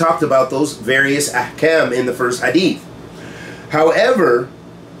we already talked about those various ahkam in the first hadith. However,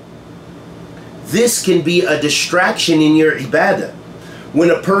 this can be a distraction in your ibadah. When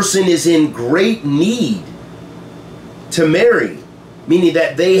a person is in great need to marry, meaning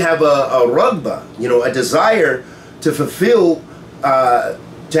that they have a raghbah, you know, a desire to fulfill, to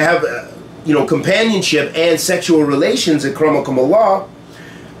have, you know, companionship and sexual relations, akramakumullah,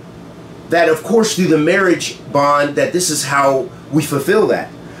 that of course through the marriage bond, that this is how we fulfill that.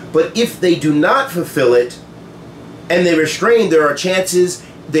 But if they do not fulfill it and they restrain, there are chances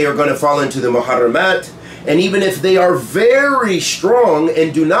they are going to fall into the muharramat. And even if they are very strong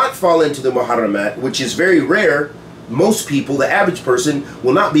and do not fall into the muharramat, which is very rare, most people, the average person,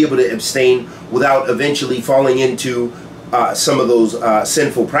 will not be able to abstain without eventually falling into some of those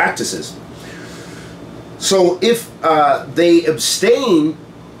sinful practices. So if they abstain,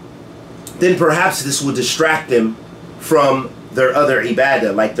 then perhaps this will distract them from their other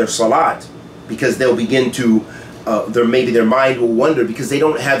ibadah, like their salat, because they'll begin to, maybe their mind will wander, because they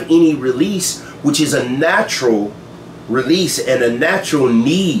don't have any release, which is a natural release and a natural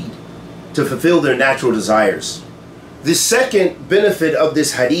need to fulfill their natural desires. The second benefit of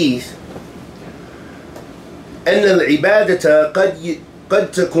this hadith, أن العبادة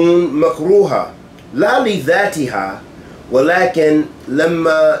قد تكون مكروهة لا لذاتها ولكن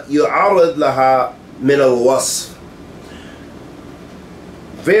لما يعرض لها من الوصف.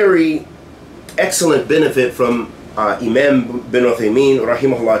 very excellent benefit from Imam bin Uthaymeen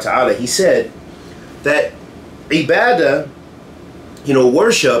rahimahullah ta'ala. He said that ibadah,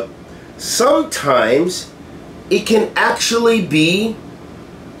 worship, sometimes it can actually be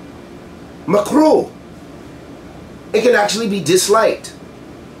makruh. It can actually be disliked.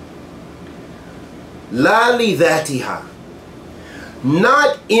 La li dhatiha.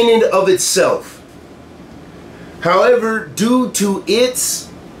 Not in and of itself. However, due to its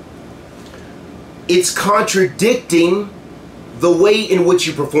contradicting the way in which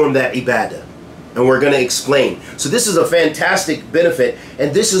you perform that ibadah. And we're going to explain. So this is a fantastic benefit,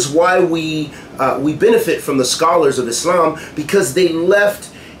 and this is why we benefit from the scholars of Islam, because they left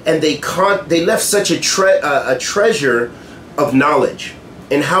such a treasure of knowledge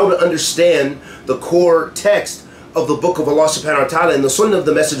and how to understand the core text of the book of Allah subhanahu wa ta'ala and the sunnah of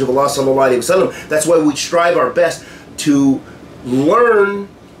the message of Allah sallallahu alayhi wa sallam. That's why we strive our best to learn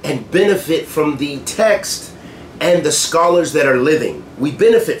and benefit from the text and the scholars that are living. We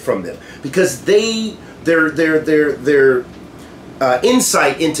benefit from them because their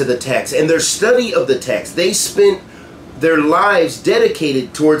insight into the text and their study of the text, they spent their lives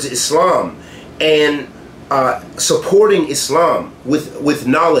dedicated towards Islam and supporting Islam with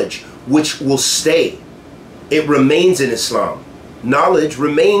knowledge, which will stay. It remains in Islam. Knowledge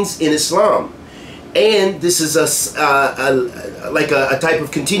remains in Islam. And this is like a type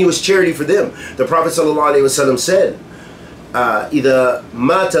of continuous charity for them. The Prophet ﷺ said, إِذَا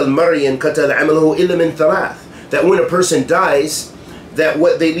مَاتَ الْمَرْءُ انْقَطَعَ عَمَلُهُ إِلَّا مِنْ ثَلَاثٍ. That when a person dies, that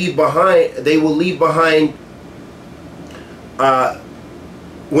what they leave behind,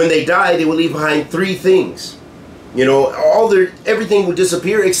 when they die, they will leave behind three things. Everything will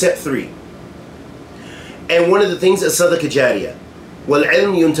disappear except three. And one of the things is sadaqah jariyah.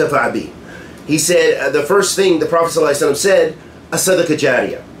 وَالْعِلْمُ يُنْتَفَعَ بِهِ. He said, the first thing the Prophet ﷺ said, a sadaqah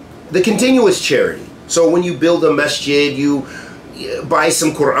jariyah, the continuous charity. So when you build a masjid, you buy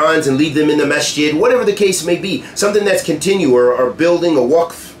some Qur'ans and leave them in the masjid, whatever the case may be, something that's continuous, or building a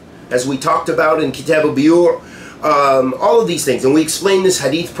waqf, as we talked about in Kitab al-Biyur, all of these things. And we explained this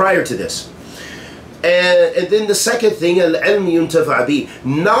hadith prior to this. And then the second thing, al-ilm yuntafa bi,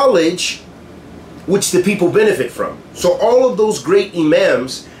 knowledge which the people benefit from. So all of those great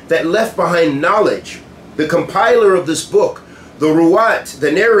imams that left behind knowledge, the compiler of this book, the ruwat,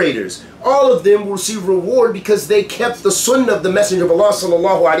 the narrators, all of them will receive reward because they kept the sunnah of the Messenger of Allah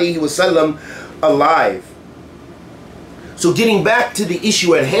sallallahu alaihi wasallam alive. So getting back to the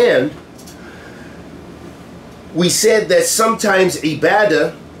issue at hand, we said that sometimes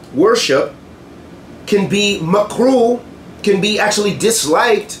ibadah, worship, can be makruh, can be actually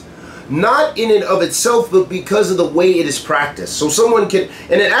disliked, not in and of itself, but because of the way it is practiced. So someone can,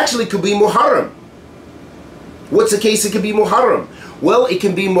 and it actually could be muharram. What's the case it could be muharram? Well, it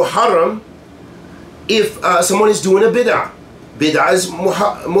can be muharram if someone is doing a bid'ah. Bid'ah is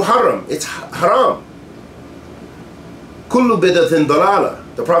muharram, it's haram. Kullu bid'atin dalala.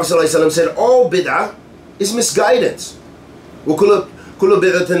 The Prophet ﷺ said all bid'ah is misguidance. وَكُلُّ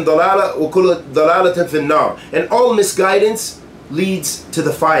بِدْعَةٍ ضَلَالَةٍ وَكُلُّ ضَلَالَةٍ فِي النَّارِ. And all misguidance leads to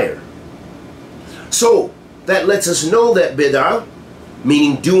the fire. So that lets us know that bid'ah,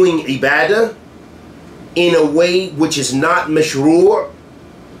 meaning doing ibadah in a way which is not mashru',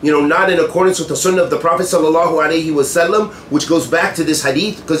 not in accordance with the sunnah of the Prophet sallallahu alaihi wasallam, which goes back to this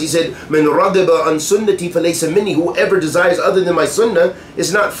hadith, because he said, "Man raghiba an sunnati falaysa minni." Whoever desires other than my sunnah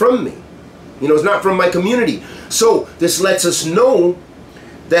is not from me. It's not from my community. So this lets us know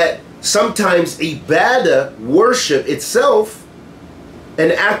that sometimes ibadah, worship itself,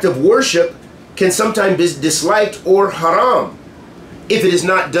 an act of worship, can sometimes be disliked or haram if it is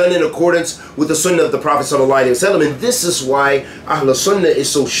not done in accordance with the sunnah of the Prophet ﷺ. And this is why Ahl Sunnah is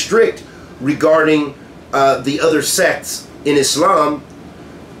so strict regarding the other sects in Islam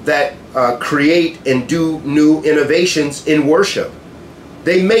that create and do new innovations in worship.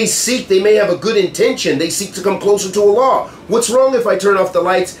 They may have a good intention. They seek to come closer to Allah. What's wrong if I turn off the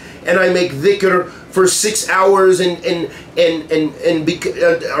lights and I make dhikr for 6 hours and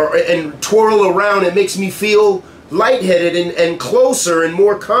twirl around? It makes me feel lightheaded and closer and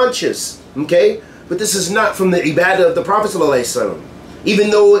more conscious. Okay? But this is not from the ibadah of the Prophet ﷺ. Even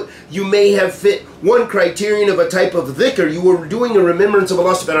though you may have fit one criterion of a type of dhikr, you were doing a remembrance of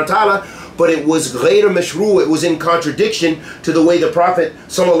Allah subhanahu wa ta'ala, but it was ghayr mashru', it was in contradiction to the way the Prophet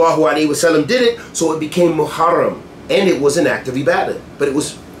sallallahu alaihi wasallam did it, so it became muharram, and it was an act of ibadah, but it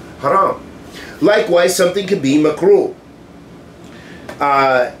was haram. Likewise, something can be makruh.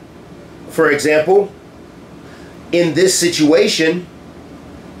 For example, in this situation,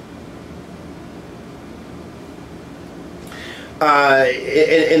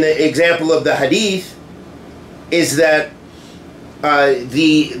 in the example of the Hadeeth is that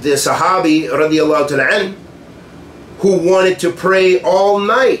the Sahabi radiallahu ta'ala an, who wanted to pray all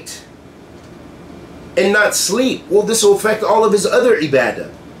night and not sleep, well, this will affect all of his other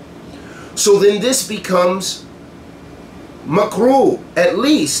ibadah. So then this becomes makruh, at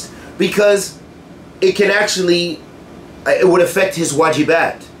least, because it can actually, it would affect his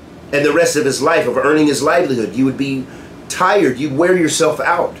wajibat and the rest of his life of earning his livelihood. You would be tired, you'd wear yourself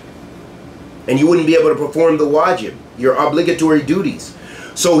out, and you wouldn't be able to perform the wajib, your obligatory duties.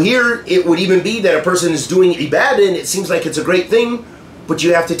 So here it would even be that a person is doing ibadah and it seems like it's a great thing, but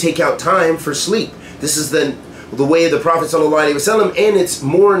you have to take out time for sleep. This is the way of the Prophet ﷺ, and it's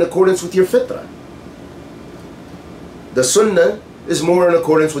more in accordance with your fitrah. The sunnah is more in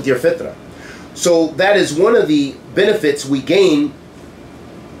accordance with your fitrah. So that is one of the benefits we gain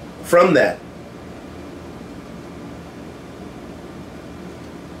from that.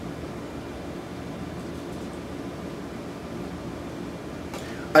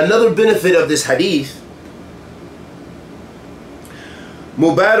 Another benefit of this hadith,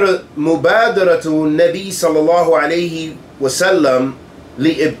 mubadaratu Nabi sallallahu alayhi wasallam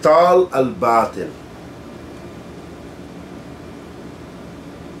li'ibtal al-batil.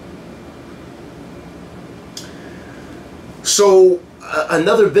 So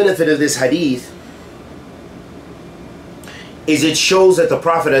another benefit of this hadith is it shows that the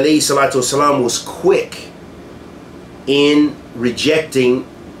Prophet alayhi salatu wasalam was quick in rejecting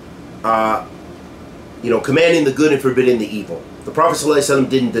commanding the good and forbidding the evil. The Prophet ﷺ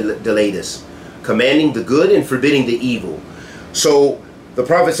didn't delay this. Commanding the good and forbidding the evil. So the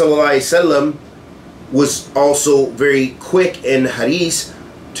Prophet ﷺ was also very quick in hadith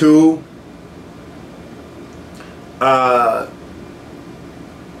to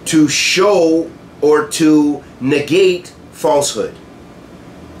show or to negate falsehood.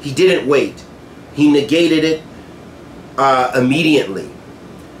 He didn't wait. He negated it immediately.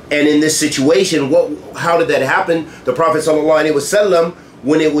 And in this situation, how did that happen? The Prophet ﷺ,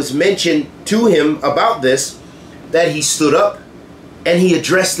 when it was mentioned to him about this, that he stood up and he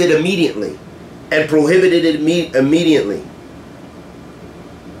addressed it immediately and prohibited it immediately.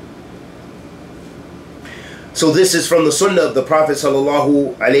 So this is from the sunnah of the Prophet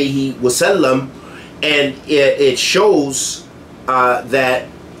ﷺ, and it shows that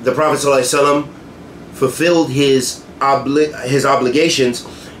the Prophet ﷺ fulfilled his obligations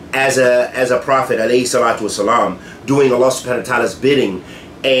as a prophet, alayhi salatu wasalam, doing Allah subhanahu wa ta'ala's bidding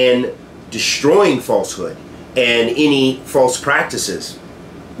and destroying falsehood and any false practices,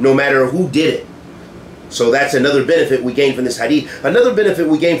 no matter who did it. So that's another benefit we gain from this hadith. Another benefit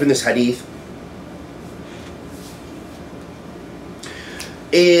we gain from this hadith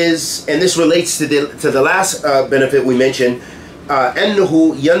is, and this relates to the last benefit we mentioned,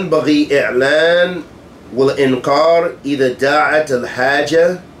 أنه ينبغي إعلان والإنكار إذا دعت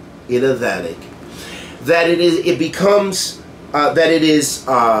الحاجة إلى ذلك. That it becomes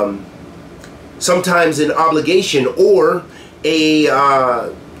sometimes an obligation or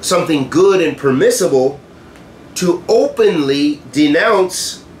something good and permissible to openly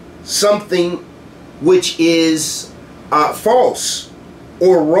denounce something which is false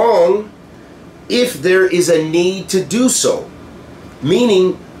or wrong if there is a need to do so.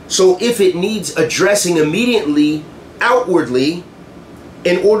 Meaning, so if it needs addressing immediately, outwardly,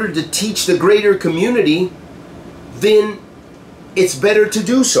 in order to teach the greater community, then it's better to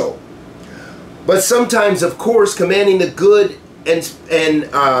do so. But sometimes, of course, commanding the good and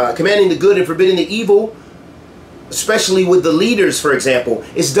forbidding the evil, especially with the leaders, for example,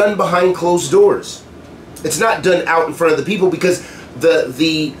 is done behind closed doors. It's not done out in front of the people, because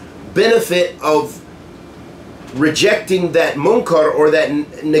the benefit of rejecting that munkar or that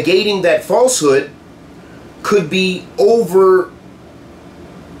negating that falsehood could be overcome,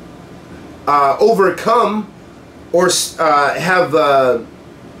 or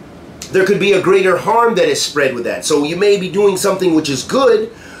there could be a greater harm that is spread with that. So you may be doing something which is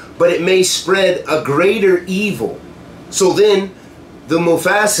good, but it may spread a greater evil. So then the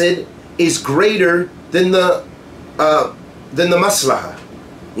mufasid is greater than the maslahah.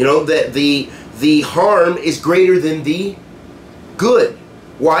 You know, that the harm is greater than the good.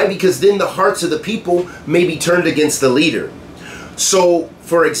 Why? Because then the hearts of the people may be turned against the leader. So,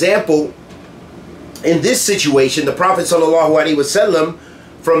 for example, in this situation, the Prophet ﷺ,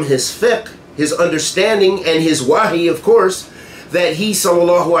 from his fiqh, his understanding, and his wahi, of course, that he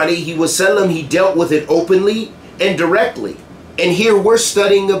ﷺ, he dealt with it openly and directly. And here we're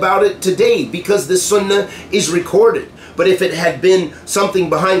studying about it today because the sunnah is recorded. But if it had been something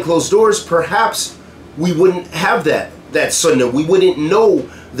behind closed doors, perhaps we wouldn't have that. that sunnah. We wouldn't know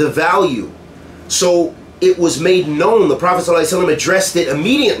the value. So it was made known. The Prophet ﷺ addressed it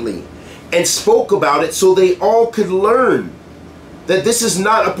immediately and spoke about it so they all could learn that this is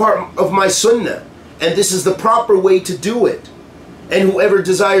not a part of my sunnah, and this is the proper way to do it. And whoever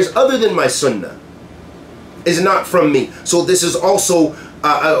desires other than my sunnah is not from me. So this is also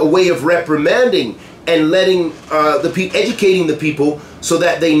a way of reprimanding and letting educating the people so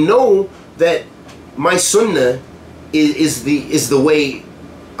that they know that my sunnah is the way,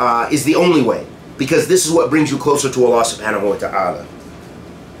 is the only way, because this is what brings you closer to Allah subhanahu wa ta'ala.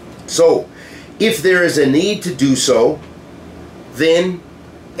 So if there is a need to do so, then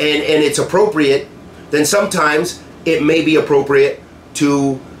and it's appropriate, then sometimes it may be appropriate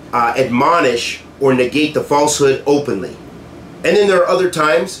to admonish or negate the falsehood openly. And then there are other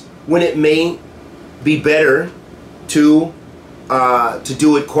times when it may be better to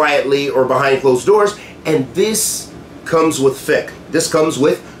do it quietly or behind closed doors. And this comes with fiqh. This comes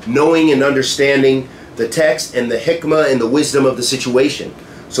with knowing and understanding the text and the hikmah and the wisdom of the situation.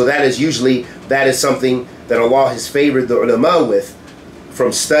 So that is something that Allah has favored the ulama with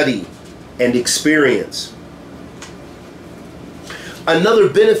from study and experience. Another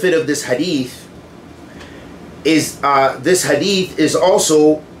benefit of this hadith is this hadith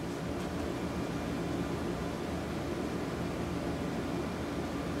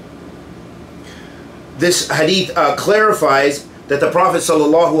clarifies that the Prophet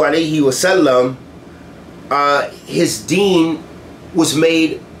sallallahu alaihi wasallam, his deen was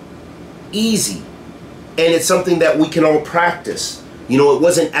made easy, and it's something that we can all practice. You know, it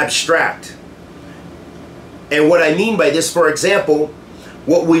wasn't abstract. And what I mean by this, for example,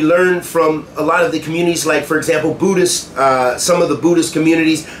 what we learn from a lot of the communities, like for example Buddhist, some of the Buddhist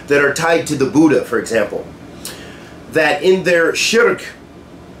communities that are tied to the Buddha, for example, that in their shirk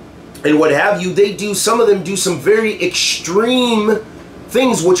and what have you, some of them do some very extreme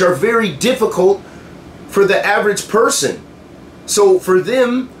things which are very difficult for the average person. So for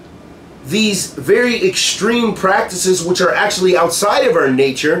them, these very extreme practices, which are actually outside of our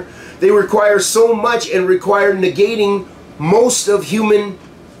nature, they require so much and require negating most of human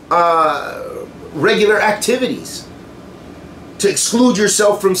regular activities. To exclude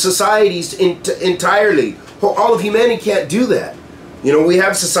yourself from societies entirely. All of humanity can't do that. You know, we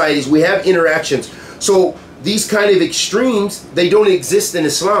have societies, we have interactions. So these kind of extremes, they don't exist in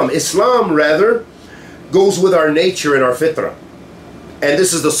Islam. Islam, rather, goes with our nature and our fitrah. And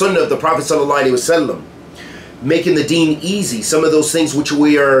this is the sunnah of the Prophet sallallahu alaihi wasallam, making the deen easy. Some of those things which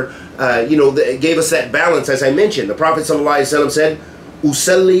we are, gave us that balance, as I mentioned. The Prophet sallallahu alaihi wasallam said,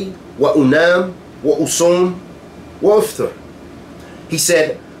 "Usalli wa unam wa usum wa uftar." He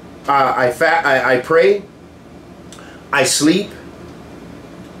said, I pray, I sleep,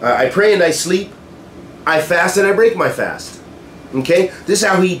 I pray and I sleep, I fast and I break my fast. Okay, this is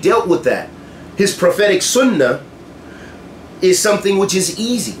how he dealt with that. His prophetic sunnah is something which is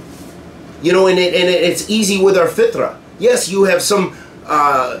easy, you know, and it's easy with our fitrah. Yes, you have some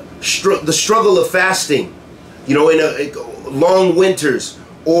the struggle of fasting, you know, in long winters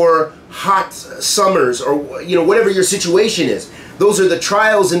or hot summers, or you know, whatever your situation is. Those are the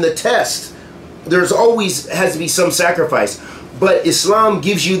trials and the tests. There's always has to be some sacrifice, but Islam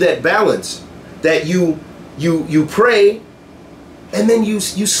gives you that balance, that you pray and then you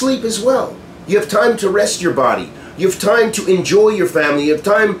sleep as well. You have time to rest your body. You have time to enjoy your family. You have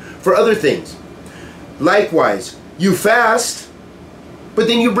time for other things. Likewise, you fast, but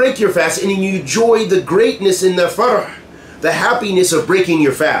then you break your fast and you enjoy the greatness in the farah, the happiness of breaking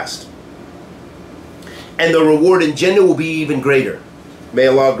your fast. And the reward in Jannah will be even greater. May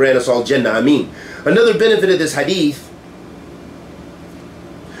Allah grant us all Jannah. Ameen. Another benefit of this hadith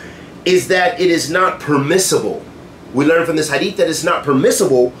is that it is not permissible. We learn from this hadith that it's not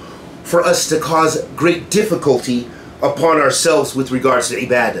permissible for us to cause great difficulty upon ourselves with regards to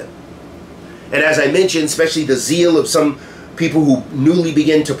ibadah. And as I mentioned, especially the zeal of some people who newly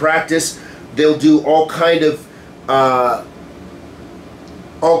begin to practice, they'll do all kind of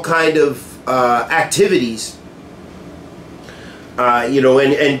activities,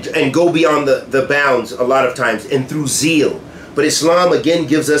 and go beyond the bounds a lot of times, and through zeal. But Islam again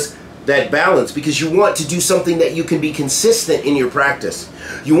gives us that balance, because you want to do something that you can be consistent in your practice.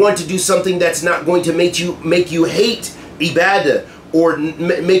 You want to do something that's not going to make you hate ibadah, or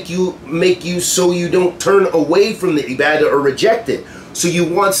make you so you don't turn away from the ibadah or reject it. So you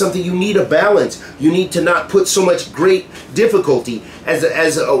want something, you need a balance. You need to not put so much great difficulty.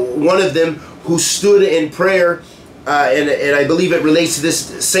 As one of them who stood in prayer, and I believe it relates to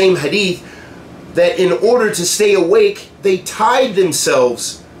this same hadith, that in order to stay awake, they tied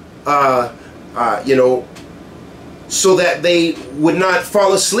themselves, so that they would not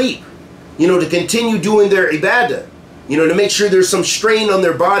fall asleep, you know, to continue doing their ibadah, you know, to make sure there's some strain on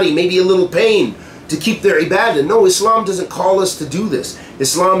their body, maybe a little pain, to keep their ibadah. No, Islam doesn't call us to do this.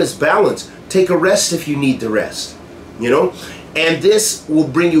 Islam is balance. Take a rest if you need to rest, you know, and this will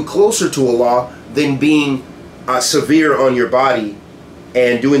bring you closer to Allah than being severe on your body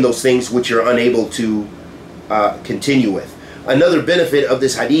and doing those things which you're unable to continue with. Another benefit of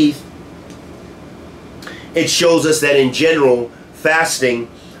this hadith, it shows us that in general, fasting,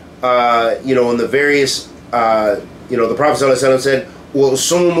 you know, in the various, you know, the Prophet ﷺ said,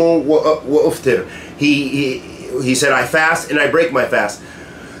 وَأُصُومُ وَأُفْتِرُ. He said, I fast and I break my fast.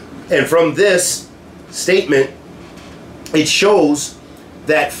 And from this statement, it shows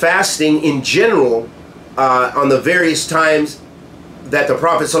that fasting in general, on the various times that the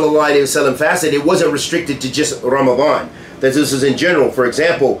Prophet ﷺ fasted, it wasn't restricted to just Ramadan. That this is in general. For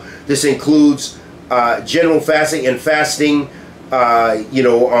example, this includes general fasting and fasting, you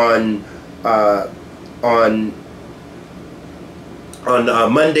know, on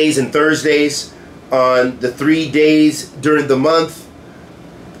Mondays and Thursdays, on the 3 days during the month,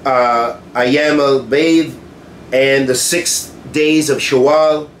 Ayam al-Bayth, and the 6 days of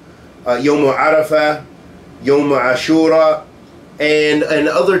Shawwal, Yom Arafah, Yom Ashura, and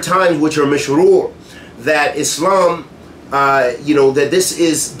other times which are mashru', that Islam, you know, that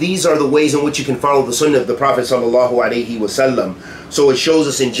these are the ways in which you can follow the sunnah of the Prophet sallallahu alaihi wasallam. So it shows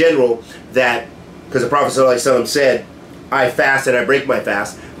us in general that, because the Prophet sallallahu alaihi wasallam said, I fast and I break my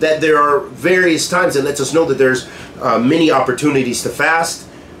fast, that there are various times that lets us know that there's many opportunities to fast,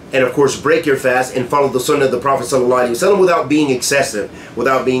 and of course break your fast and follow the sunnah of the Prophet sallallahu alaihi wasallam without being excessive,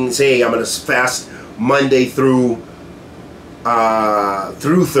 without being, say, I'm going to fast Monday through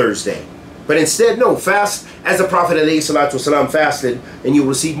Thursday. But instead, no, fast as the Prophet ﷺ fasted, and you'll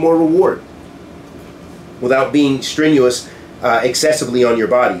receive more reward without being strenuous excessively on your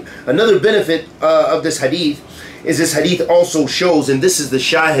body. Another benefit of this hadith is this hadith also shows, and this is the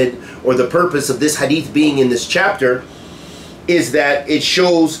shahid, or the purpose of this hadith being in this chapter, is that it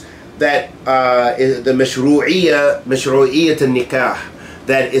shows that the mashru'iyyat al-nikah,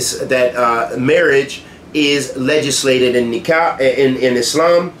 that marriage is legislated in nikah in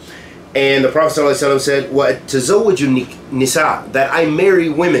Islam. And the Prophet ﷺ said, وَتَزَوَّجُ النِّسَاء, that I marry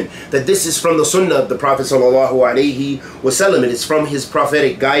women. That this is from the sunnah of the Prophet ﷺ. It is from his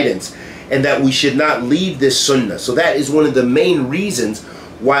prophetic guidance, and that we should not leave this sunnah. So that is one of the main reasons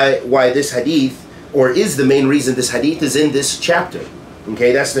why this hadith, or is the main reason this hadith is in this chapter.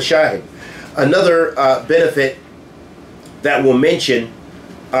 Okay, that's the shahid. Another benefit that we'll mention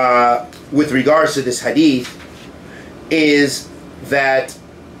with regards to this hadith is that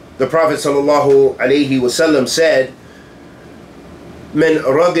the Prophet sallallahu alaihi wasallam said, "Man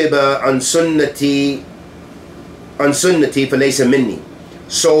ragiba an sunnati falaysa minni."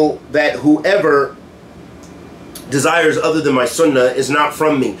 So that whoever desires other than my sunnah is not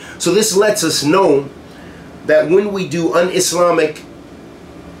from me. So this lets us know that when we do un-Islamic,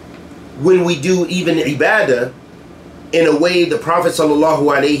 when we do even ibadah in a way the Prophet sallallahu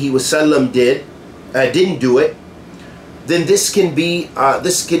alaihi wasallam didn't do it, then this can be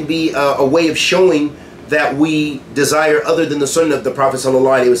a way of showing that we desire other than the sunnah of the Prophet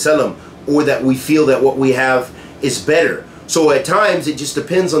sallallahu alaihi wasallam, or that we feel that what we have is better. So at times it just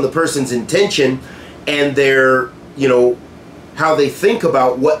depends on the person's intention and their, you know, how they think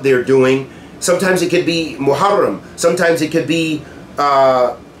about what they're doing. Sometimes it could be muharram, sometimes it could be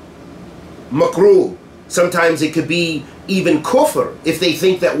makruh, sometimes it could be even kufr, if they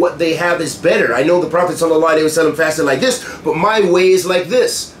think that what they have is better. I know the Prophet ﷺ fasted like this, but my way is like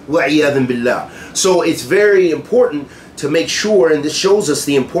this. وَعِيَاذٍ بِاللَّهِ. So it's very important to make sure, and this shows us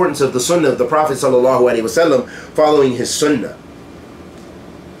the importance of the sunnah of the Prophet ﷺ, following his sunnah.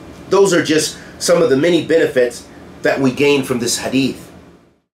 Those are just some of the many benefits that we gain from this hadith.